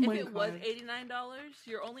 you- Oh If my it was God. $89,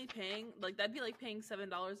 you're only paying, like, that'd be like paying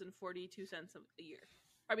 $7.42 a year.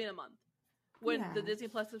 I mean, a month. When the Yeah. Disney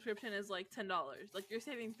Plus subscription is like $10. Like, you're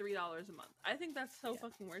saving $3 a month. I think that's so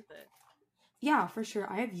fucking worth it. Yeah, for sure.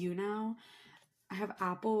 I have you now. I have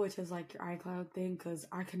Apple, which is like your iCloud thing, because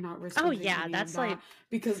I cannot risk. Oh, losing yeah, any of that's that, like-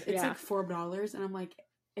 because it's yeah. like $4, and I'm like,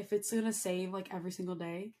 if it's gonna save like every single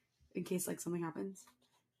day in case like something happens,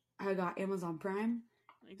 I got Amazon Prime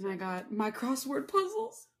and I got my crossword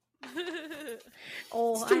puzzles.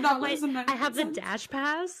 Oh, It's I have the $2.99. Dash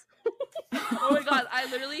Pass. Oh my god, I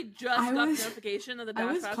literally just I got was- the notification of the I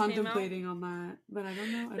Dash was Pass came out. contemplating on that, but I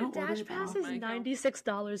don't know. I The don't order Dash it that Pass often. is my account.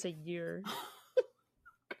 $96 a year.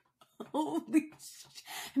 Holy sh-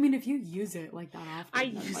 I mean, if you use it like that often, I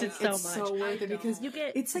then, use like, it so it's much. so worth I it because don't. You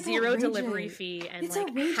get It's, like, zero delivery outrageous. fee and it's like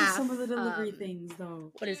outrageous half some of the delivery um, things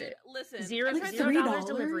though. What is Dude, it? Listen, Zero I tried to- $0 $3?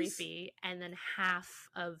 delivery fee and then half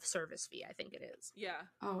of service fee. I think it is. Yeah.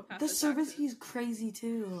 Oh, half the the service taxes. fee is crazy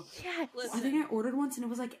too. Yes. Listen. I think I ordered once and it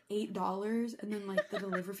was like $8, and then like the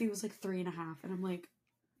delivery fee was like $3.50, and I'm like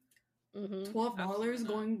Mm-hmm. $12 Absolutely not.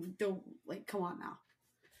 going to like, come on now.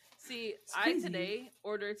 See, It's I crazy. today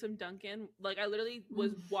ordered some Dunkin'. Like, I literally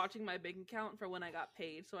was Mm. watching my bank account for when I got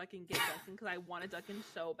paid so I can get Dunkin' because I wanted Dunkin'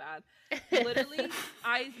 so bad. Literally,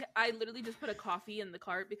 I literally just put a coffee in the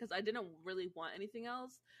cart because I didn't really want anything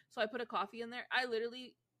else. So I put a coffee in there. I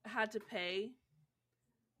literally had to pay.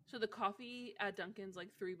 So the coffee at Dunkin's like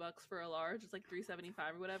 $3 for a large. It's like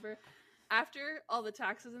 $3.75 or whatever. After all the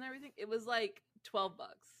taxes and everything, it was like $12.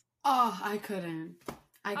 Oh, I couldn't.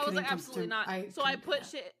 I was couldn't like, absolutely not. So I couldn't do put that.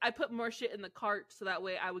 shit. I put more shit in the cart so that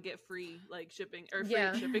way I would get free like shipping or free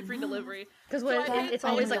Yeah. shipping, free delivery. Because So I paid- it's oh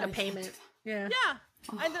always my like a God. payment. Yeah. Yeah,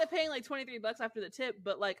 Oh, I ended up paying like $23 after the tip,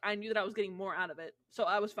 but like I knew that I was getting more out of it, so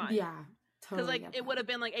I was fine. yeah, because totally. like get it that. would have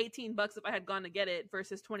been like $18 if I had gone to get it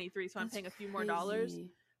versus 23, so I'm That's paying a few more dollars.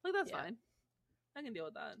 crazy. Like that's Yeah. fine. I can deal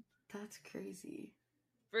with that. That's crazy.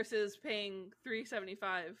 Versus paying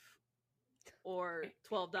 $3.75 or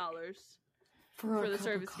 $12 For the a cup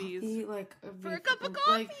service of fees. coffee, like for a be cup of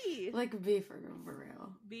fucking- coffee. Like be for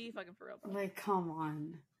real. Be fucking for real. Bro. Like, come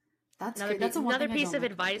on. That's Another, that's the one another thing I piece don't of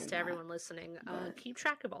like about advice to doing everyone listening: but- keep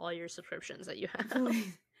track of all your subscriptions that you have. that.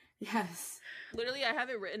 Yes. Literally, I have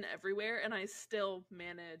it written everywhere, and I still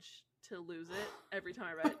manage to lose it every time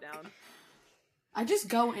I write it down. I just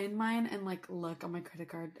go in mine and like look on my credit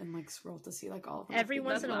card and like scroll to see like all of my Every things.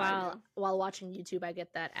 once in a what I while, do. while watching YouTube, I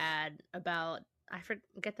get that ad about I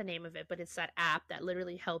forget the name of it, but it's that app that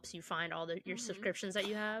literally helps you find all your Mhm. subscriptions that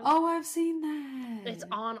you have. Oh, I've seen that. It's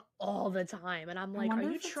on all the time, and I'm I like, are wonder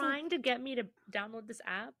you if it's, trying to get me to download this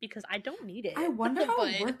app because I don't need it? I wonder how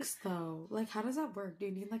it But- works though. Like, how does that work? Do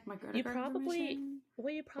you need like my credit You card probably- information?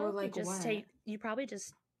 Well, you probably like just what? take you probably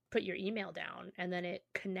just put your email down, and then it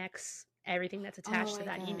connects everything that's attached Oh, to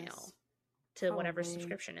I that email guess. to whatever Probably.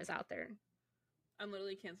 subscription is out there. I'm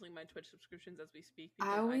literally canceling my Twitch subscriptions as we speak I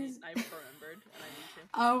because always- I've remembered and I need to.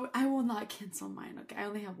 Oh, I will not cancel mine. Okay, I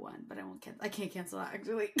only have one, but I won't cancel. I can't cancel that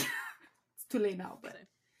actually. It's too late now, but Same.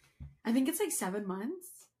 I think it's like 7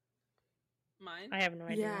 months. Mine, I have no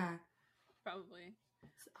idea. Yeah. probably.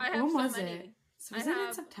 I have When so was many. it? So I was it in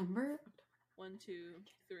have- September? 1, 2,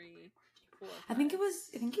 3, 4. I think it 5,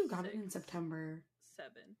 was. I think you got it in 6, September.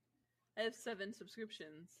 7. I have 7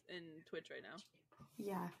 subscriptions in Twitch right now.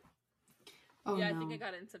 Yeah. Oh yeah, no. I think I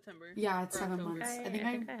got it in September. Yeah, it's or 7 October. months. I, I think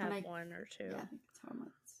I think I when have one or two. Yeah, I think it's 7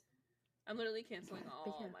 months. I'm literally canceling But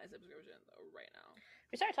all yeah. my subscriptions right now.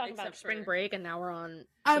 We started talking about Except spring for- break, and now we're on.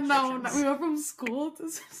 I know. subscriptions. We went from school to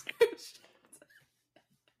subscriptions.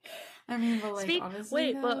 I mean, but like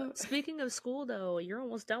honestly, though, but speaking of school, though, you're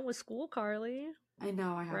almost done with school, Carly. I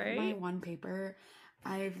know I have my Right? one paper.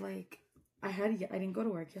 I've like I didn't go to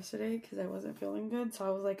work yesterday because I wasn't feeling good, so I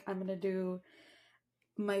was like, I'm gonna do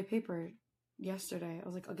my paper yesterday, I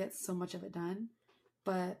was like, I'll get so much of it done.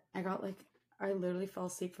 But I literally fell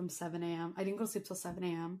asleep from 7 a.m. I didn't go to sleep till 7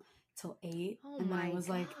 a.m. till 8. Oh and then my I was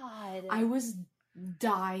like, God. I was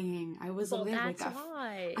dying. I was Well, literally that's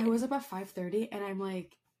why. I was up at 5:30 and I'm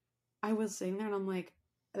like, I was sitting there and I'm like,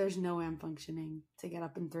 there's no way I'm functioning to get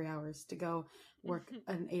up in 3 hours to go work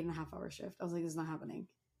an 8.5 hour shift. I was like, this is not happening.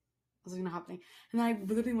 I was like, not happening. And then I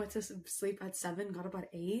literally went to sleep at 7, got up at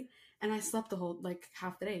 8, and I slept the whole, like,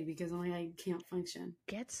 half the day because I'm like, I can't function.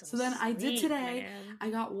 Get some So then I did sleep, today. man. I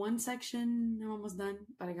got one section. I'm almost done,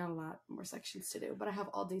 but I got a lot more sections to do. But I have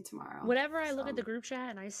all day tomorrow. Whenever I look at the group chat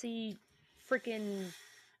and I see freaking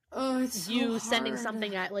it's you so sending hard.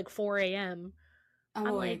 something at like 4 a.m. I'm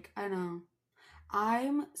awake. I know.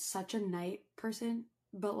 I'm such a night person,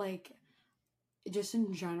 but like, just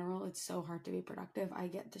in general, it's so hard to be productive. I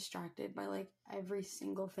get distracted by like every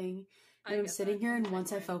single thing. And I'm sitting here, and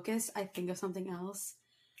once I focus, I think of something else.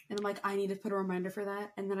 And I'm like, I need to put a reminder for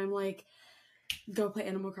that. And then I'm like, go play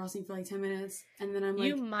Animal Crossing for like 10 minutes. And then I'm like,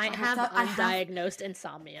 you might have undiagnosed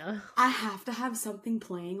insomnia. I have to have something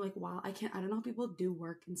playing like while I don't know how people do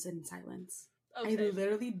work and sit in silence. I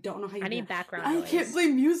literally don't know how you do need background I noise. can't play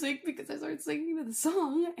music because I start singing to the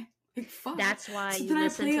song. Like, fuck. That's why so you then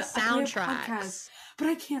listen to soundtracks. But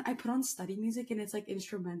I can't. I put on study music and it's like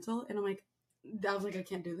instrumental, and I'm like, I was like, I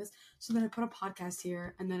can't do this. So then I put a podcast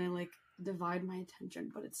here, and then I like divide my attention.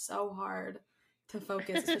 But it's so hard to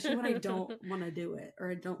focus, especially when I don't want to do it or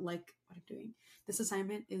I don't like what I'm doing. This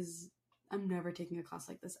assignment I'm never taking a class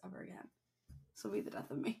like this ever again. So be the death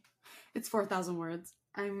of me. It's 4,000 words.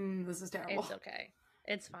 This is terrible. It's okay.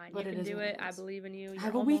 It's fine. But you can do it. I believe in you. I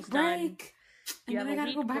have a week break. And then I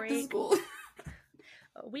gotta go back to school.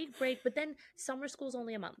 A week break, but then summer school's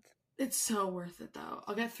only a month. It's so worth it though.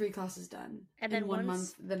 I'll get 3 classes done and then in 1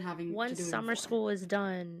 month than having once to do it summer school is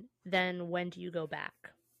done, then when do you go back?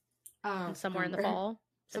 Somewhere in the fall?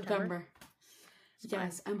 September.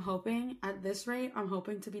 Yes, I'm hoping at this rate, I'm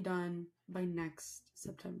hoping to be done by next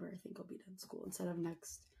September. I think I'll be done school instead of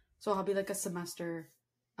next. So I'll be like a semester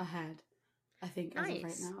ahead, I think, as of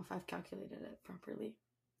right now, if I've calculated it properly.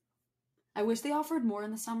 I wish they offered more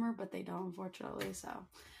in the summer, but they don't, unfortunately. So,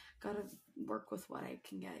 gotta work with what I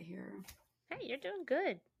can get here. Hey, you're doing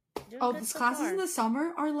good. These classes in the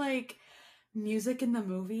summer are like music in the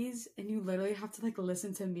movies, and you literally have to like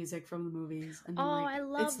listen to music from the movies. And I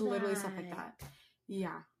love it's literally stuff like that.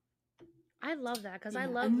 Yeah. I love that because I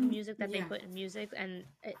love the music that they put in music and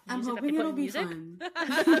I'm hoping it'll be fun.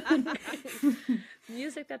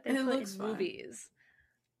 Music that they put in movies.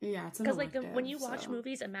 Yeah, it's because like when you watch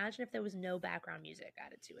movies, imagine if there was no background music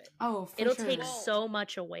added to it. Oh, for it'll take so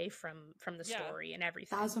much away from the story and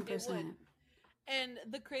everything. 1,000%. And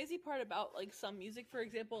the crazy part about like some music, for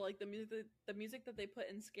example, like the music that they put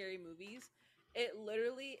in scary movies, it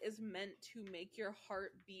literally is meant to make your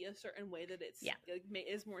heart be a certain way that it's like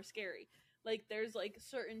is more scary. Like there's like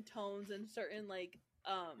certain tones and certain like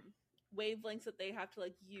wavelengths that they have to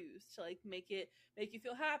like use to like make you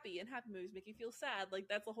feel happy, and happy movies make you feel sad. Like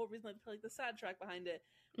that's the whole reason I play like the sad track behind it.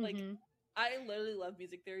 Like I literally love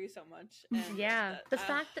music theory so much. And the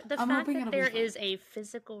fact that there is a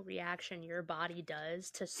physical reaction your body does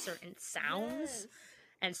to certain sounds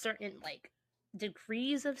and certain like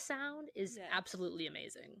degrees of sound is absolutely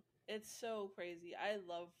amazing. It's so crazy. I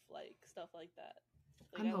love like stuff like that.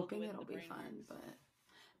 Like, I'm hoping it'll be fun, but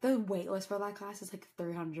the wait list for that class is like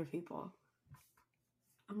 300 people.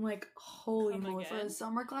 I'm like, holy moly, for a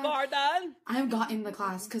summer class. Pardon? I have gotten the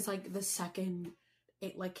class because like the second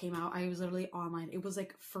it like came out, I was literally online. It was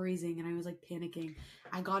like freezing and I was like panicking.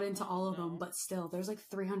 I got into all of them, but still, there's like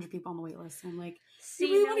 300 people on the wait list. And I'm like, you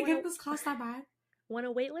really want to get this class that bad? When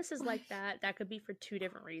a waitlist is like that could be for 2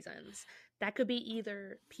 different reasons. That could be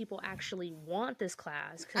either people actually want this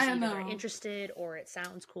class because either they're interested or it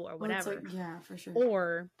sounds cool or whatever. Yeah, for sure.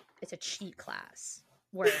 Or it's a cheat class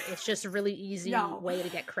where it's just a really easy way to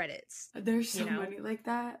get credits. There's so many like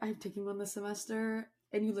that. I'm taking one this semester,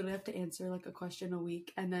 and you literally have to answer like a question a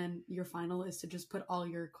week, and then your final is to just put all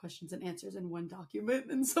your questions and answers in one document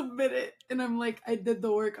and submit it. And I'm like, I did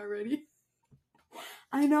the work already.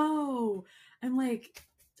 I know. I'm like,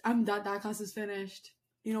 that class is finished.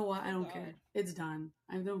 You know what? I don't care. It's done.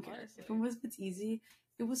 I don't care. Honestly. If it's easy,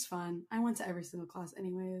 it was fun. I went to every single class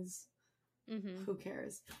anyways. Who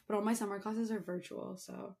cares? But all my summer classes are virtual,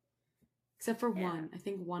 so except for one. I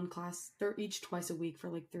think one class, they're each twice a week for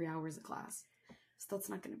like 3 hours a class. So that's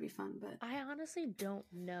not going to be fun, but I honestly don't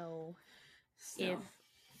know if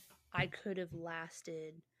I could have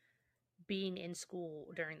lasted being in school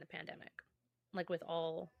during the pandemic. Like with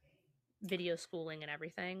all video schooling and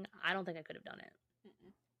everything, I don't think I could have done it.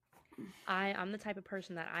 I'm the type of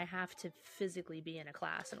person that I have to physically be in a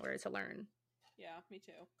class in order to learn. Yeah, me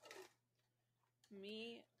too.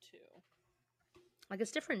 Me too. Like,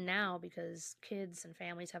 it's different now because kids and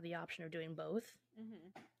families have the option of doing both.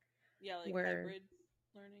 Mm-hmm. Yeah, like where, hybrid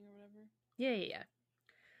learning or whatever. Yeah.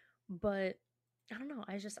 But I don't know.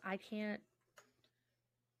 I can't.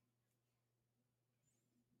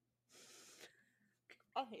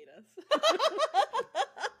 I'll hate us.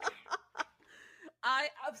 I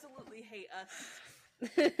absolutely hate us.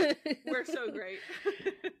 We're so great.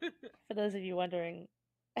 For those of you wondering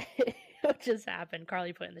what just happened,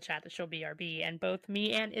 Carly put in the chat that she'll BRB, and both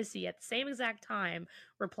me and Issy at the same exact time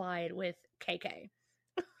replied with KK.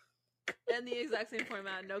 And the exact same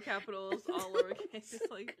format, no capitals, all lowercase,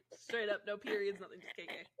 like straight up, no periods, nothing, just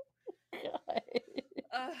KK.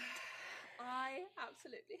 I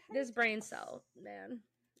absolutely hate this brain cell, man.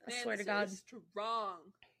 I swear to God. Strong.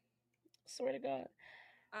 Swear to God.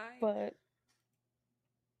 But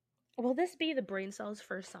will this be the brain cell's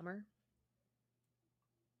first summer?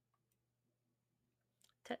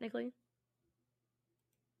 Technically?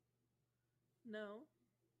 No.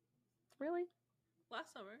 Really?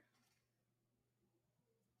 Last summer.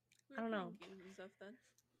 I don't know. Games and stuff then.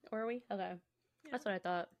 Were we? Okay. Yeah. That's what I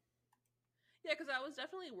thought. Yeah, because I was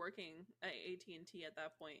definitely working at AT&T at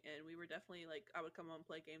that point, and we were definitely, like, I would come home and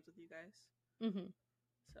play games with you guys. Mm-hmm.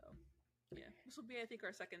 So, yeah. This will be, I think,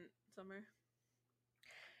 our second summer.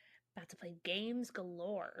 About to play games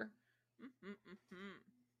galore.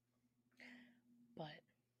 But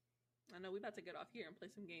I know we're about to get off here and play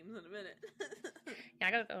some games in a minute. Yeah,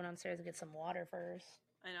 I gotta go downstairs and get some water first.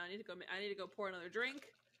 I know, I need to go pour another drink.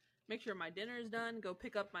 Make sure my dinner is done.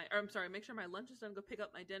 Make sure my lunch is done. Go pick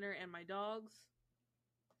up my dinner and my dogs.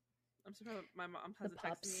 I'm surprised my mom hasn't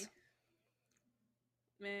texted me.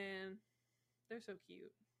 Man, they're so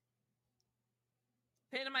cute.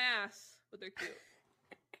 Pain in my ass, but they're cute.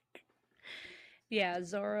 Yeah,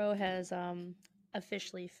 Zorro has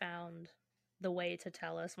officially found the way to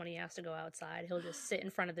tell us when he has to go outside. He'll just sit in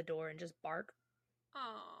front of the door and just bark.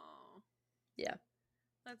 Oh. Yeah.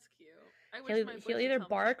 That's cute. I wish he'll either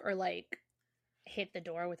bark or like hit the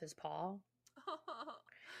door with his paw.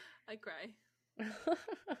 I cry.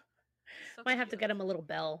 So might have to get him a little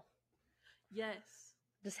bell. Yes.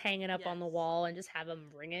 Just hang it up on the wall and just have him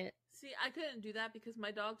ring it. See, I couldn't do that because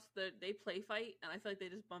my dogs, they play fight, and I feel like they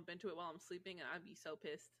just bump into it while I'm sleeping, and I'd be so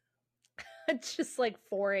pissed. It's just like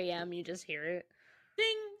 4 a.m. You just hear it.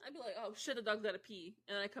 Ding! I'd be like, oh shit, the dog's gotta pee.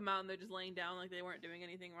 And then I come out and they're just laying down like they weren't doing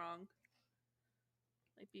anything wrong.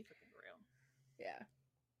 Like, be fucking real. Yeah.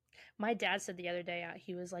 My dad said the other day,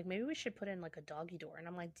 he was like, maybe we should put in like a doggy door. And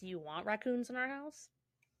I'm like, do you want raccoons in our house?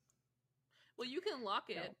 Well, you can lock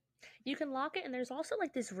it. No. You can lock it, and there's also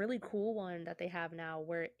like this really cool one that they have now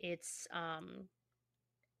where it's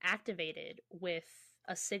activated with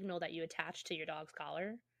a signal that you attach to your dog's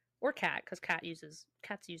collar or cat, because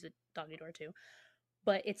cats use a doggy door too.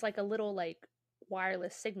 But it's like a little like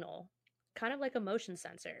wireless signal, kind of like a motion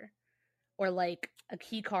sensor or like a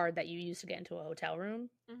key card that you use to get into a hotel room.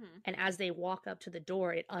 Mm-hmm. And as they walk up to the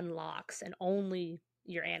door, it unlocks and only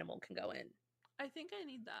your animal can go in. I think I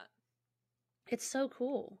need that. It's so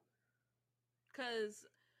cool. Because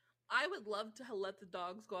I would love to let the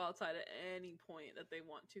dogs go outside at any point that they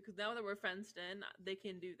want to. Because now that we're fenced in, they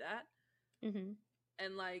can do that. Mm-hmm.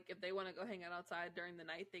 And like, if they want to go hang out outside during the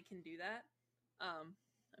night, they can do that. I'm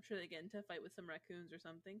sure they get into a fight with some raccoons or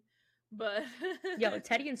something. But yo,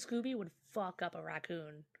 Teddy and Scooby would fuck up a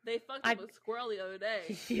raccoon. They fucked up a squirrel the other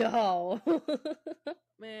day. Yo.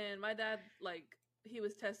 Man, my dad, like, he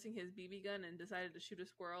was testing his BB gun and decided to shoot a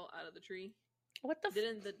squirrel out of the tree. What the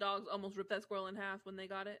Didn't the dogs almost rip that squirrel in half when they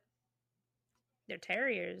got it? They're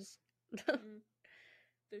terriers.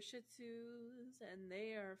 They're Shih Tzus, and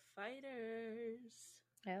they are fighters.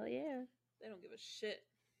 Hell yeah. They don't give a shit.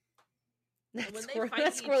 That when squirrel, they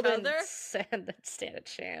fight each other, stand a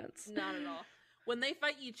chance. Not at all. When they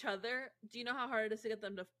fight each other, do you know how hard it is to get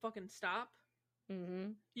them to fucking stop?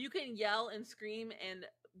 Mm-hmm. You can yell and scream and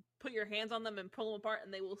put your hands on them and pull them apart,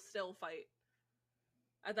 and they will still fight.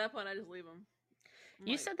 At that point, I just leave them.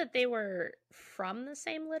 You said that they were from the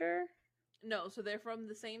same litter? No, so they're from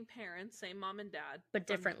the same parents, same mom and dad. But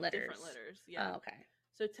different litters. Different litters, yeah. Oh, okay.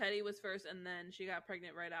 So Teddy was first, and then she got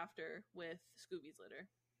pregnant right after with Scooby's litter.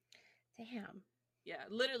 Damn. Yeah,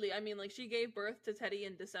 literally. I mean, like, she gave birth to Teddy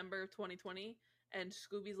in December of 2020, and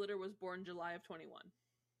Scooby's litter was born July of 21.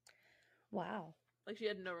 Wow. Like, she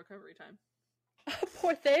had no recovery time.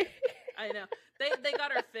 Poor thing. I know. They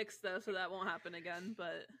got her fixed, though, so that won't happen again,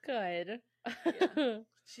 but... Good. Yeah.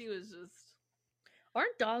 She was just...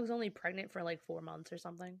 Aren't dogs only pregnant for, like, 4 months or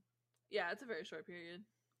something? Yeah, it's a very short period.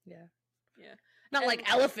 Yeah. Yeah. Not And-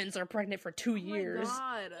 like elephants are pregnant for 2 Oh years.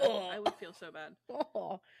 my God. Ugh. I would feel so bad.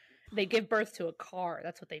 Oh, they give birth to a car.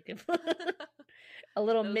 That's what they give. A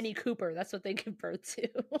little Those- Mini Cooper. That's what they give birth to.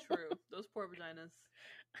 True. Those poor vaginas.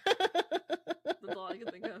 That's all I can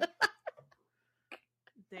think of.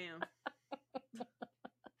 Damn.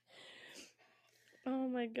 Oh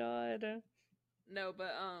my god. No,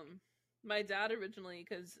 but my dad originally,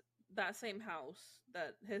 because that same house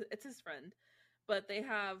it's his friend, but they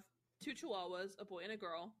have 2 Chihuahuas, a boy and a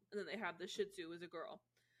girl, and then they have the Shih Tzu as a girl.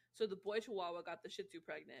 So the boy Chihuahua got the Shih Tzu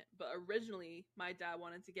pregnant, but originally my dad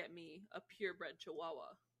wanted to get me a purebred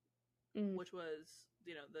Chihuahua, which was,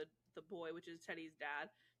 you know, the boy, which is Teddy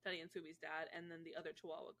and Subi's dad, and then the other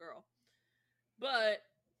Chihuahua girl. But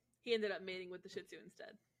he ended up mating with the Shih Tzu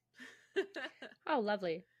instead. Oh,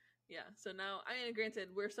 lovely. Yeah, so now, I mean, granted,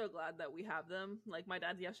 we're so glad that we have them. Like, my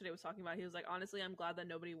dad yesterday was talking about, he was like, honestly, I'm glad that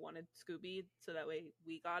nobody wanted Scooby, so that way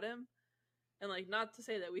we got him. And, like, not to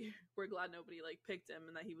say that we're glad nobody, like, picked him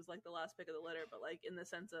and that he was, like, the last pick of the litter, but, like, in the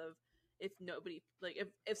sense of, if nobody, like,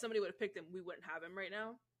 if somebody would have picked him, we wouldn't have him right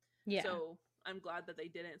now. Yeah. So, I'm glad that they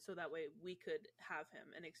didn't, so that way we could have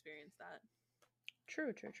him and experience that.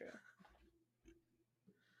 True.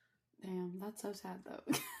 Damn, that's so sad though.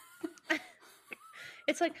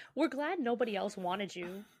 It's like, we're glad nobody else wanted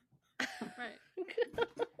you. Right.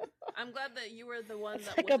 I'm glad that you were the one It's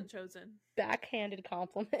that like wasn't chosen. Backhanded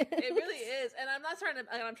compliment. It really is, and I'm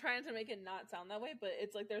trying to make it not sound that way, but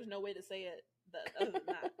it's like there's no way to say it other than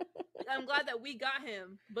that. Like, I'm glad that we got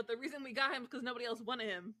him, but the reason we got him is because nobody else wanted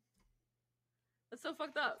him. That's so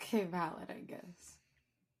fucked up. Okay, valid, I guess.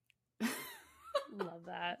 Love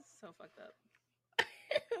that. So fucked up.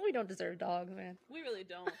 We don't deserve dogs, man. We really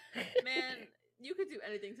don't. Man, you could do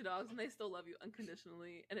anything to dogs and they still love you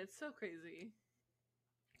unconditionally, and it's so crazy.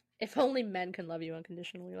 If only men can love you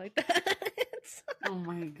unconditionally like that. Oh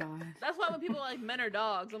my god. That's why when people are like, men are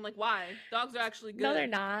dogs, I'm like, why? Dogs are actually good. No, they're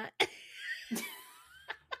not.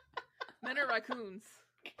 Men are raccoons.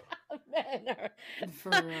 Men are. For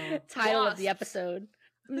real. Title of the Wasps. episode.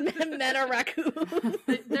 Men are raccoons.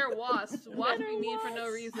 They're wasps. Wasps Men be are mean for no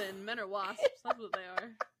wasps. reason. Men are wasps. That's what they are.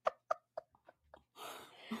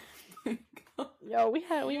 Oh my god. Yo,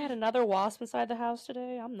 we had another wasp inside the house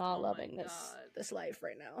today. I'm not Oh my loving God. this life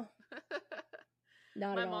right now.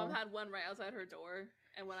 Not My at mom all. had one right outside her door,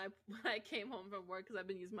 and when I came home from work, because I've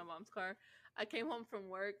been using my mom's car, I came home from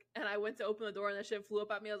work and I went to open the door and that shit flew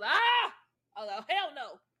up at me. I was like, ah! I was like, hell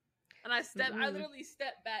no! And I literally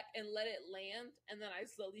stepped back and let it land, and then I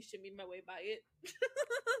slowly shimmied my way by it,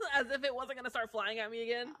 as if it wasn't gonna start flying at me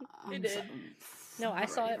again. I'm did. No, I not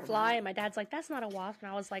saw ready it for fly, that. and my dad's like, "That's not a wasp,"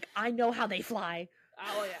 and I was like, "I know how they fly.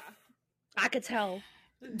 Oh yeah. I could tell.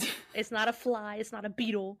 It's not a fly. It's not a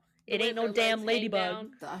beetle. The It way ain't no their damn legs hang ladybug."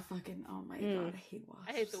 down. I fucking, oh my Mm. god, I hate wasps.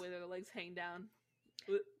 I hate the way their legs hang down.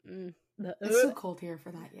 Mm. It's too cold here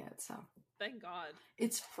for that yet, so. Thank God.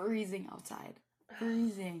 It's freezing outside.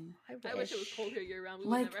 Freezing. I wish it was cold here year round. We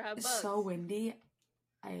would Like, never have bugs. so windy.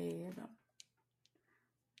 I don't.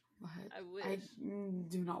 What? I wish. I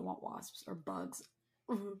do not want wasps or bugs.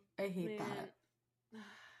 I hate that.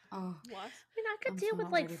 Oh, Wasp? I mean, I could I'm deal so with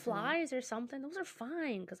not like ready for that. flies or something. Those are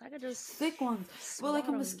fine because I could just thick ones. But like a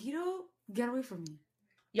swat 'em. mosquito, get away from me.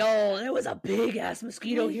 Yo, there was a big ass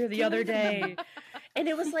mosquito Like, here the get other away from day, me. and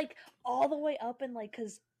it was like all the way up and like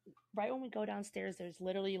because right when we go downstairs, there's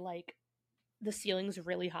literally like the ceiling's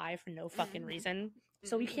really high for no fucking Mhm. reason,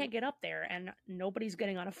 so we Mhm. can't get up there, and nobody's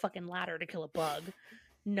getting on a fucking ladder to kill a bug.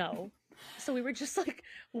 No. So we were just like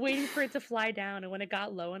waiting for it to fly down, and when it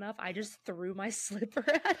got low enough, I just threw my slipper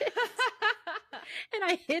at it and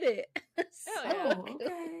I hit it. Hell So yeah. Oh, good.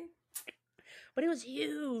 okay. But it was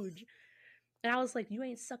huge. And I was like, you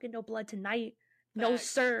ain't sucking no blood tonight. No,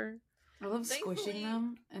 Facts. sir. I love Thankfully- squishing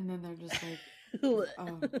them, and then they're just like,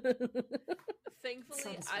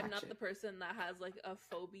 Thankfully, I'm not the Satisfaction. person that has like a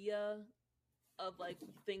phobia of like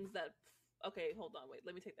things that. Okay, hold on, wait.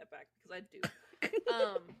 Let me take that back because I do.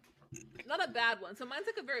 Not a bad one. So mine's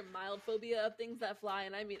like a very mild phobia of things that fly,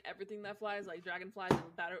 and I mean everything that flies, like dragonflies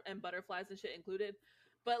and butterflies and shit included.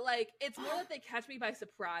 But like, it's more that they catch me by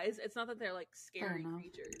surprise. It's not that they're like scary enough.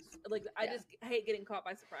 creatures. Like, I Yeah. just hate getting caught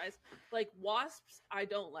by surprise. Like wasps, I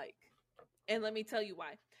don't like, and let me tell you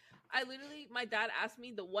why. My dad asked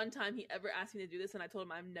me the one time he ever asked me to do this, and I told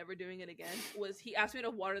him I'm never doing it again. Was he asked me to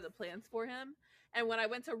water the plants for him, and when I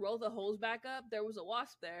went to roll the hose back up, there was a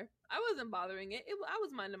wasp there. I wasn't bothering it. I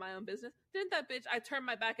was minding my own business. Didn't that bitch? I turned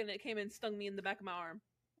my back and it came and stung me in the back of my arm.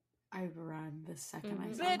 I run the second I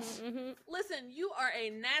Mhm. saw Bitch. that. Mhm. Listen, you are a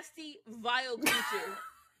nasty, vile creature.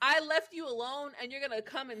 I left you alone, and you're gonna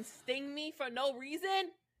come and sting me for no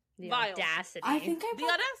reason? The Vile. audacity. I think The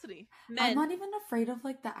audacity. Men. I'm not even afraid of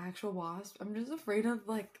like the actual wasp. I'm just afraid of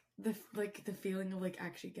like the feeling of like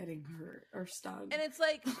actually getting hurt or stung. And it's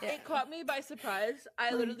like it caught me by surprise.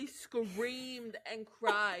 I literally screamed and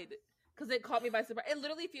cried because it caught me by surprise. It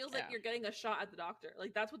literally feels like you're getting a shot at the doctor.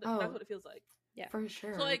 Like that's what that's what it feels like. Yeah, for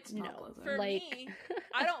sure. So like, no, for like... me,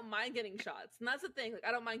 I don't mind getting shots, and that's the thing. Like,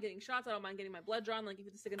 I don't mind getting shots. I don't mind getting my blood drawn. Like, if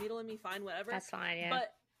you stick a needle in me, fine, whatever. That's fine. Yeah,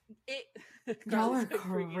 but it y'all are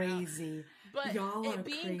crazy. But y'all it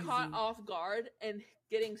being crazy. Caught off guard and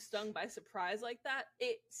getting stung by surprise like that,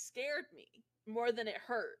 it scared me more than it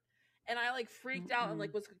hurt. And I like freaked out and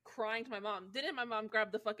like was crying to my mom. Didn't my mom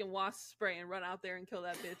grab the fucking wasp spray and run out there and kill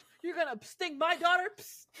that bitch? You're gonna sting my daughter?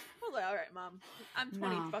 Psst. I was like, all right, mom. I'm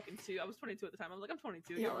 22. I was 22 at the time. I was like, I'm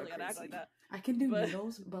 22. You don't really gotta act like that. I can do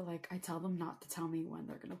needles, but like I tell them not to tell me when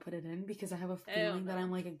they're gonna put it in because I have a feeling that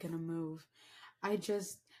I'm like gonna move. I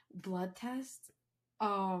just blood test.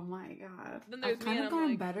 Oh my god. Then there's I've kind of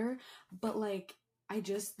gotten better, but like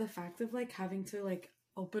the fact of like having to like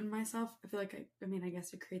open myself, I feel like I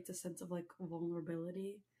guess it creates a sense of like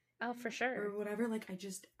vulnerability. Oh, for sure. Or whatever. Like I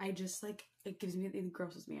just like it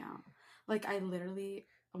grosses me out. Like I literally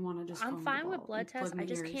want to just. I'm fine with blood tests. I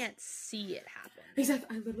just can't see it happen.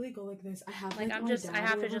 Exactly. I literally go like this. I have like I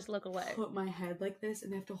have to just look away. Put my head like this,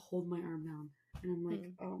 and I have to hold my arm down, and I'm like,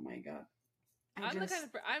 oh my god.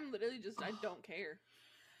 I'm literally just I don't care.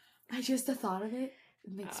 The thought of it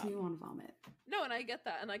makes me want to vomit. No, and I get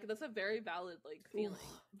that, and like that's a very valid like feeling.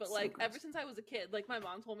 But so like gross. Ever since I was a kid, like my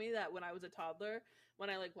mom told me that when I was a toddler, when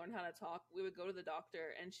I like learned how to talk, we would go to the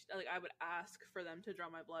doctor, and I would ask for them to draw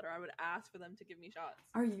my blood, or I would ask for them to give me shots.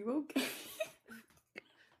 Are you okay?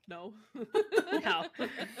 No. No,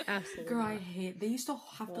 absolutely. Girl, I hate. They used to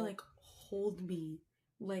have to like hold me,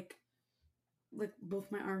 like both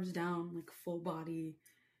my arms down, like full body,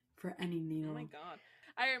 for any needle. Oh my god.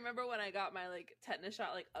 I remember when I got my like tetanus shot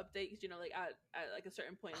like update, because like at like a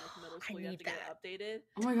certain point in like middle school you have to get it updated.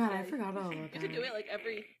 Oh my god, I forgot all about that. You have to do it like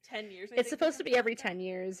every 10 years. It's supposed to be every 10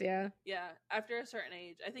 years, yeah. Yeah, after a certain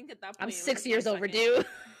age. I think at that point I'm 6 years overdue.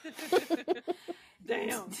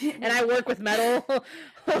 Damn. And I work with metal.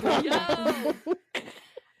 Yo!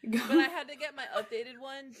 But I had to get my updated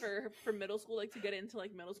one for middle school, like to get into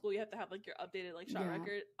like middle school, you have to have like your updated like shot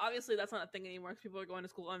record. Obviously, that's not a thing anymore because people are going to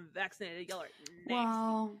school unvaccinated. Y'all are nasty.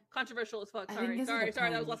 Well, controversial as fuck. Sorry. That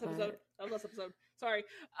was last episode. Sorry.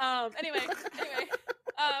 Anyway.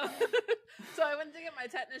 So I went to get my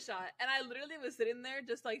tetanus shot, and I literally was sitting there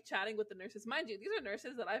just like chatting with the nurses. Mind you, these are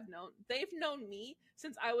nurses that I've known. They've known me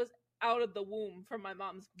since I was out of the womb from my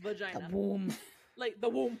mom's vagina. The womb. Like the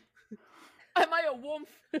womb. Am I a woof?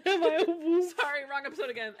 Am I a woof? Sorry, wrong episode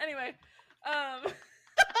again. Anyway,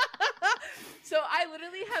 so I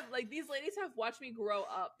literally have like these ladies have watched me grow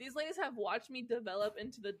up. These ladies have watched me develop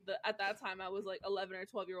into the at that time I was like 11 or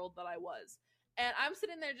 12-year-old that I was. And I'm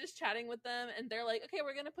sitting there just chatting with them, and they're like, okay,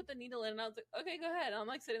 we're gonna put the needle in. And I was like, okay, go ahead. And I'm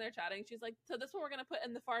like sitting there chatting. She's like, so this one we're gonna put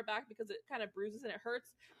in the far back because it kind of bruises and it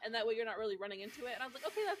hurts, and that way you're not really running into it. And I was like,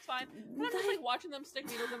 okay, that's fine. And I'm just like watching them stick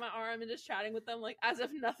needles in my arm and just chatting with them like as if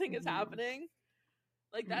nothing is happening.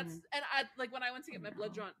 Like that's and I like when I went to get my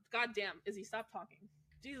blood drawn. Goddamn, Izzy, stop talking.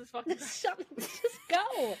 Jesus fucking Christ. Just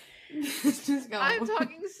go. Just go. I'm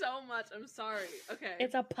talking so much. I'm sorry. Okay.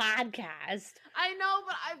 It's a podcast. I know,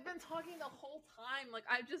 but I've been talking the whole time. Like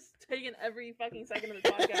I've just taken every fucking second of the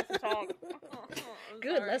podcast to talk.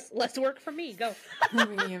 Good. Sorry. Let's work for me. Go. So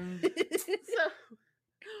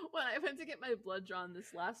when I went to get my blood drawn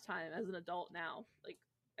this last time as an adult now, like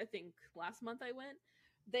I think last month I went,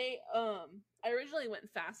 I originally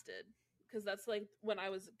went fasted. Because that's like when I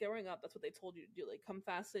was growing up, that's what they told you to do. Like, come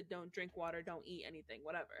fasted, don't drink water, don't eat anything,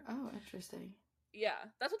 whatever. Oh, interesting. Yeah,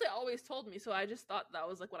 that's what they always told me. So I just thought that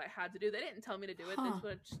was like what I had to do. They didn't tell me to do it.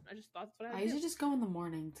 I just thought that's what I had to do. I usually just go in the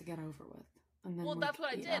morning to get over with. And then that's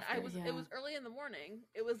what I did. After, It was early in the morning.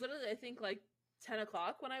 It was literally, I think, like 10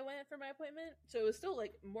 o'clock when I went for my appointment. So it was still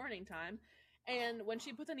like morning time. And when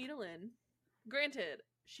she put the needle in, granted,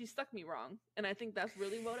 she stuck me wrong. And I think that's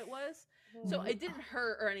really what it was. So it didn't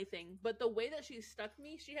hurt or anything, but the way that she stuck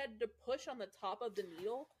me, she had to push on the top of the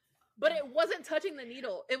needle, but it wasn't touching the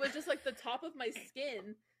needle. It was just like the top of my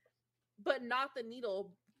skin, but not the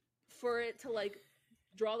needle for it to like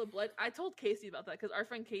draw the blood. I told Casey about that because our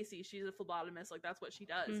friend Casey, she's a phlebotomist, like that's what she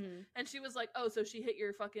does. And she was like, oh, so she hit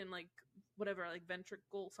your fucking like whatever, like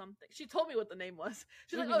ventricle something. She told me what the name was.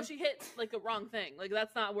 She's like, oh, she hit like the wrong thing. Like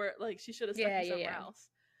that's not where, like she should have stuck me somewhere else.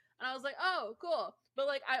 And I was like, oh, cool. But,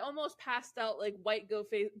 like, I almost passed out, like, white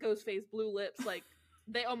ghost face, blue lips. Like,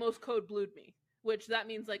 they almost code blued me. Which that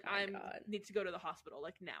means, like, I need to go to the hospital,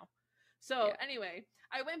 like, now. So Yeah. anyway,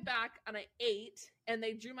 I went back and I ate, and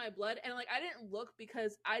they drew my blood, and like I didn't look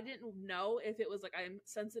because I didn't know if it was like I'm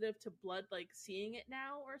sensitive to blood, like seeing it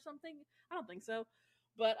now or something. I don't think so,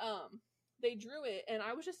 but they drew it, and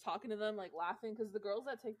I was just talking to them, like laughing, because the girls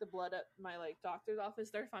that take the blood at my like doctor's office,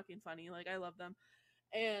 they're fucking funny. Like I love them,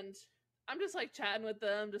 and I'm just like chatting with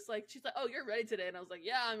them, just like she's like, "Oh, you're ready today," and I was like,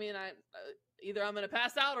 "Yeah, I mean, I either I'm gonna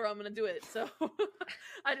pass out or I'm gonna do it." So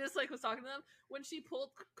I just like was talking to them when she pulled.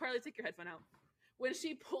 Carly, take your headphone out. When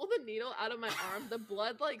she pulled the needle out of my arm, the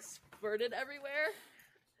blood like spurted everywhere,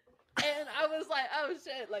 and I was like, "Oh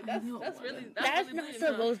shit!" Like that's really That's really not bleeding, huh?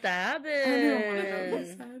 supposed to happen. I don't want to know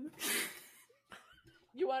this said.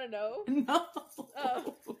 You want to know? No.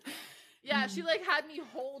 Oh. Yeah, she like had me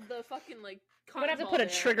hold the fucking like. I'm gonna have to cotton put a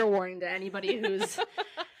ball trigger warning to anybody who's.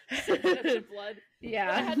 there. Blood. Yeah.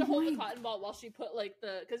 But I had to hold the my- cotton ball while she put like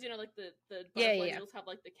the, because you know like the Yeah, butterfly yeah. needles have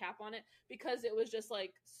like the cap on it, because it was just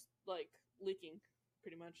like leaking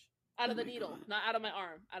pretty much out of Oh the my needle, God. not out of my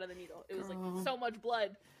arm, out of the needle. It was like Girl. so much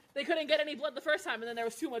blood. They couldn't get any blood the first time, and then there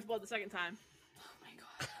was too much blood the second time. Oh my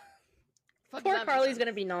god. Fuck, Poor does that make Carly's sense?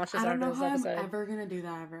 gonna be nauseous I don't after know this how I'm episode. ever gonna do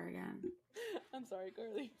that ever again. I'm sorry,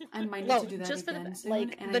 Carly. I might need Well, to do that just for again the soon,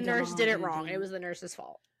 like, and I the don't know nurse how did I'm it gonna wrong. do It was the nurse's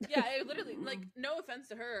fault. Yeah, it literally like no offense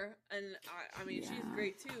to her, and I mean she's Yeah.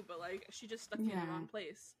 great too, but like she just stuck me in the Yeah. wrong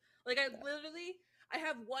place. Like I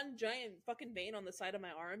have one giant fucking vein on the side of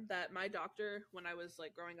my arm that my doctor, when I was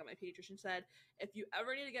like growing up, my pediatrician said, if you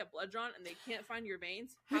ever need to get blood drawn and they can't find your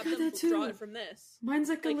veins, I have got them that draw too. it from this. Mine's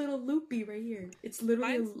like Like- a little loopy right here. It's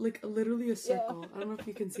literally literally a circle. I don't know if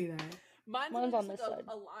you can see that. Mine's on just this like side.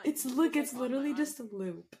 a line. It's just, it's like, on literally my just arm. a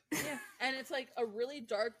loop. Yeah, and it's like a really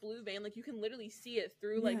dark blue vein. Like you can literally see it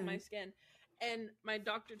through like Yeah. my skin. And my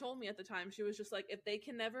doctor told me at the time, she was just like, if they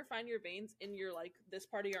can never find your veins in your like this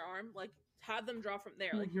part of your arm, like have them draw from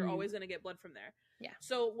there. Like you're Mhm. always gonna get blood from there. Yeah.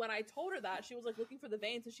 So when I told her that, she was like looking for the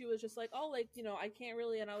veins, and she was just like, oh, like I can't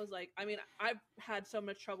really. And I was like, I mean, I've had so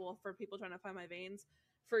much trouble for people trying to find my veins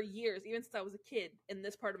for years, even since I was a kid in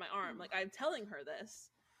this part of my arm. Like I'm telling her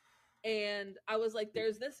this. And I was like,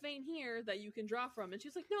 there's this vein here that you can draw from. And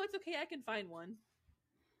she's like, no, it's okay. I can find one.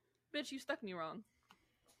 Bitch, you stuck me wrong.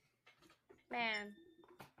 Man.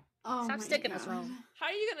 Oh Stop my sticking us God. wrong. How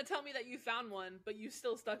are you going to tell me that you found one, but you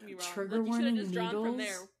still stuck me wrong? Trigger Like, you should have warning just drawn from there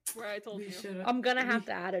needles? where I told We you. should've- I'm gonna have we-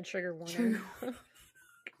 to add a trigger warning. Trigger-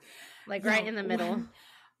 Like Yo, right in the middle.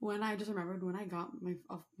 When I just remembered when I got my,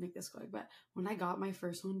 I'll make this quick, but when I got my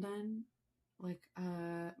first one done, like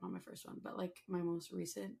not my first one, but like my most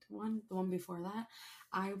recent one, the one before that,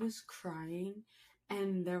 I was crying,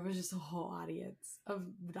 and there was just a whole audience of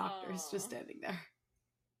the doctors Aw. just standing there.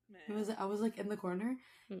 Man. It was I was like in the corner.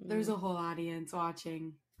 There's a whole audience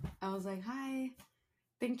watching. I was like, "Hi,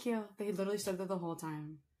 thank you." They literally stood there the whole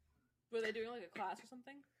time. Were they doing like a class or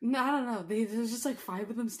something? No, I don't know. There's just like 5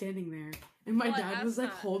 of them standing there, and my Well, I dad was asked like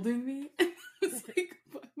that. holding me. And I was like,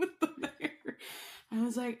 "What with them there?" I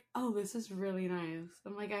was like, "Oh, this is really nice."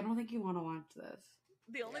 I'm like, "I don't think you want to watch this."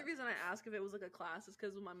 The only Yeah. reason I asked if it was like a class is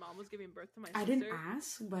because when my mom was giving birth to my I sister, didn't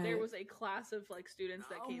ask, but there was a class of like students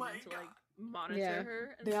that Oh came my in to like God. monitor Yeah.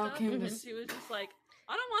 her and They all stuff. came and to she was just like,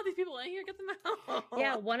 I don't want these people in here, get them out.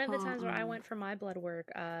 Yeah, one of the times where I Uh-uh. went for my blood work,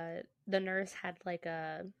 the nurse had like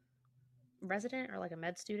a resident or like a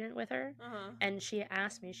med student with her, Uh-huh. and she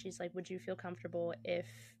asked me, she's like, would you feel comfortable if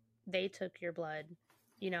they took your blood,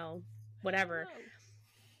 whatever. No.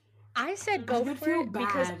 I said I go would for feel it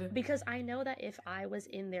bad. because I know that if I was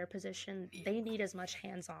in their position, they need as much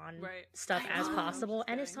hands-on Right. stuff I as know. possible,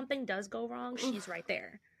 and if Interesting. something does go wrong, she's right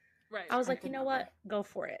there. Right. I was I like, you could know never. what, go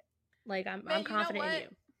for it. Like I'm Man, you know confident in what?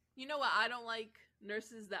 you. You know what? I don't like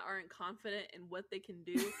nurses that aren't confident in what they can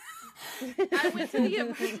do. I went to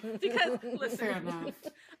the because listen, Fair enough.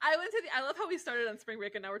 I love how we started on spring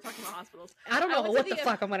break and now we're talking about hospitals. I don't I know went what to the the-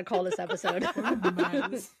 fuck I'm gonna call this episode. We're a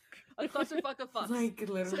mess. A clusterfuck of fucks. Like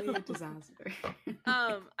literally a disaster.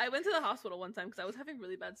 I went to the hospital one time because I was having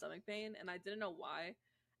really bad stomach pain and I didn't know why.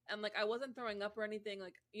 And like I wasn't throwing up or anything.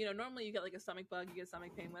 Like, normally you get like a stomach bug, you get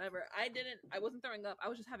stomach pain, whatever. I wasn't throwing up. I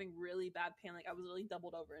was just having really bad pain. Like I was really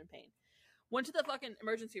doubled over in pain. Went to the fucking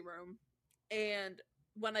emergency room, and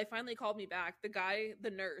when I finally called me back, the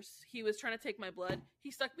nurse, he was trying to take my blood.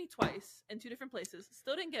 He stuck me twice in 2 different places.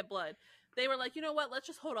 Still didn't get blood. They were like, you know what? Let's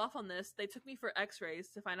just hold off on this. They took me for x-rays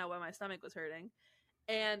to find out why my stomach was hurting.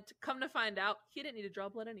 And come to find out, he didn't need to draw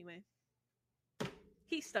blood anyway.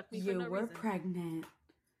 He stuck me for You no were reason. pregnant.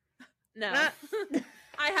 No. Ah.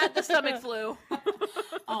 I had the stomach flu.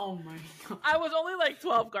 Oh my god. I was only like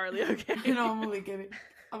 12, Carly, okay? I'm only kidding.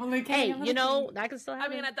 I'm only kidding. Hey, I'm only kidding. that could still I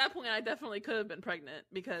happen. mean, at that point, I definitely could have been pregnant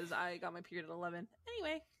because I got my period at 11.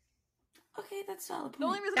 Anyway. Okay, that's valid. The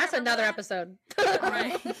only reason That's another episode.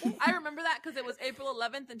 Right. I remember that because it was April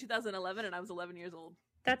 11th in 2011, and I was 11 years old.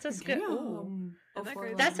 That's a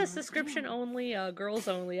That's a subscription only, girls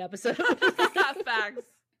only episode. Facts.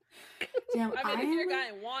 Damn, I mean, if you're a guy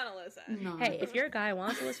and want to listen. No. Hey, if you're a guy who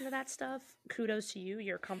wants to listen to that stuff, kudos to you.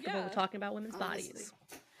 You're comfortable with talking about women's bodies.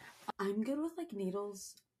 I'm good with like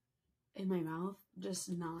needles in my mouth, just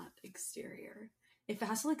not exterior. If it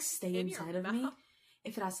has to like stay inside of me,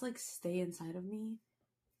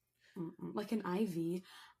 like an IV,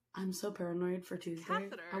 I'm so paranoid for Tuesday.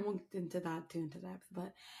 Catheter. I won't get into that too into depth,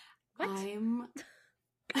 but What?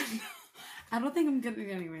 I don't think I'm good at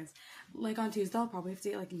it anyways. Like on Tuesday, I'll probably have to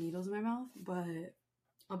get like needles in my mouth, but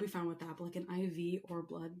I'll be fine with that. But like an IV or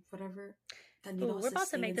blood, whatever. That needle We're about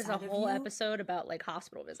to make this a whole episode about like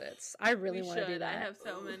hospital visits. I really want to do that. I have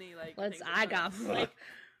so many like. I got like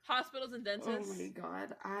hospitals and dentists. Oh my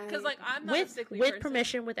god! Because like I'm not a sickly with person.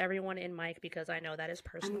 permission with everyone in mic, because I know that is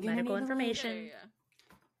personal medical information.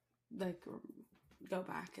 Like go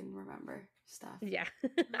back and remember stuff. Yeah,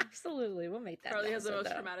 absolutely. We'll make that. Carly has the most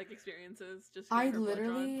though. traumatic experiences. Just I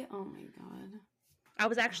literally. Oh my god. I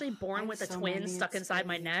was actually born with a twin stuck inside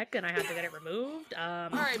my neck, and I had to get it removed. All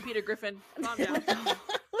right, Peter Griffin, calm down.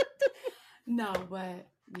 No, but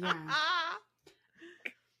yeah.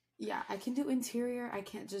 Yeah, I can do interior. I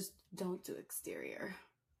can't don't do exterior.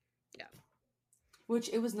 Yeah. Which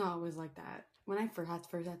it was not always like that. When I first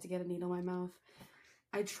had to get a needle in my mouth,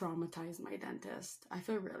 I traumatized my dentist. I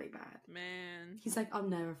feel really bad. Man. He's like, I'll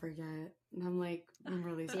never forget. And I'm like, I'm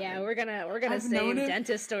really sorry. Yeah, we're gonna save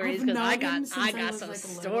dentist stories because I got some like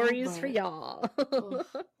stories for y'all.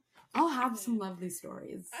 I'll have some lovely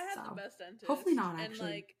stories. I have the best dentist. Hopefully not, actually.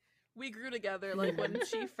 And like we grew together. Like when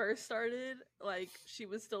she first started, like she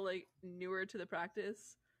was still like newer to the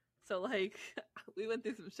practice. So like we went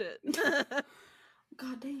through some shit.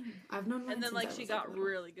 God damn. I've known and then like she got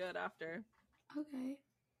really good after. Okay.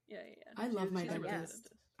 Yeah. I love my dentist. Really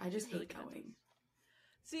I just hate really going. Dentist.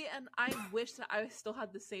 See, and I wish that I still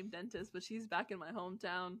had the same dentist, but she's back in my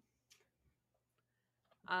hometown.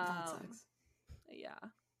 That sucks. Yeah.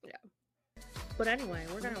 But anyway,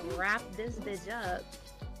 we're gonna wrap this bitch up.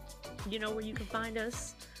 You know where you can find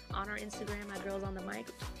us on our Instagram at Girls on the Mic.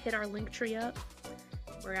 Hit our link tree up.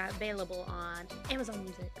 We're available on Amazon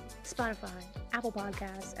Music, Spotify, Apple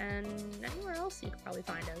Podcasts, and anywhere else you can probably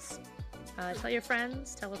find us. Tell your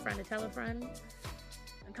friends, tell a friend to tell a friend.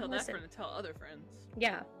 And tell that friend to tell other friends.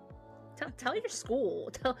 Yeah. Tell your school.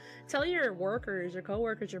 Tell your workers, your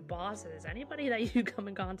coworkers, your bosses, anybody that you come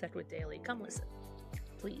in contact with daily. Come listen.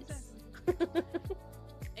 Please.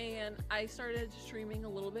 And I started streaming a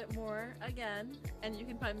little bit more again. And you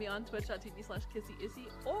can find me on twitch.tv/kissyissy,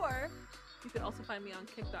 or you can also find me on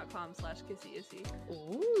kick.com/kissyissy.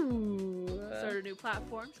 Ooh. Start a new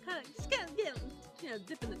platform. Just kind of getting,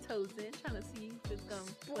 dipping the toes in, trying to see if it's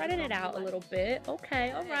spreading it out a little bit.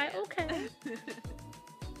 Okay, all right, okay.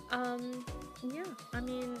 Yeah, I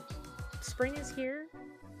mean, spring is here.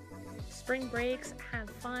 Spring breaks, have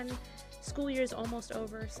fun. School year's almost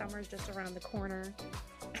over. Summer's just around the corner.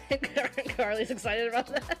 Carly's excited about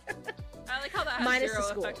that. I like how that has zero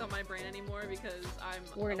effect on my brain anymore because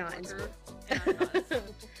we're not in school. And I'm not in school.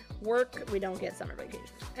 Work, we don't get summer vacation.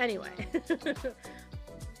 Anyway.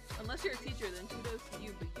 Unless you're a teacher, then kudos to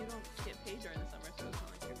you, but you don't get paid during the summer, so it's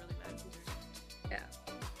not like you're really mad teacher. Yeah.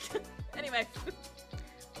 Anyway.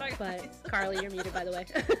 Bye, but Carly, you're muted, by the way.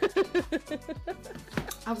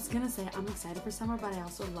 I was gonna say I'm excited for summer, but I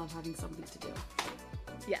also love having something to do.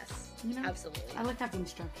 Yes, absolutely. I like having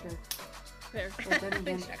structure. Fair.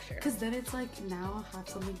 Because then it's like, now I have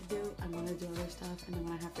something to do, I want to do other stuff, and then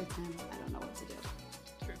when I have free time, I don't know what to do.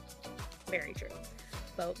 True. Very true.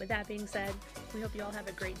 But with that being said, we hope you all have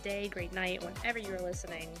a great day, great night, whenever you're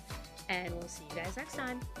listening, and we'll see you guys next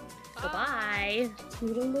time. Bye-bye.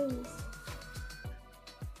 Toodaloo.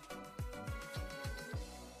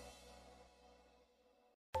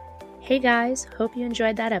 Hey guys, hope you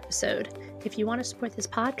enjoyed that episode. If you want to support this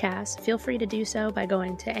podcast, feel free to do so by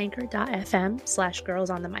going to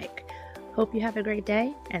anchor.fm/girlsonthemic. Hope you have a great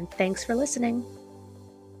day, and thanks for listening.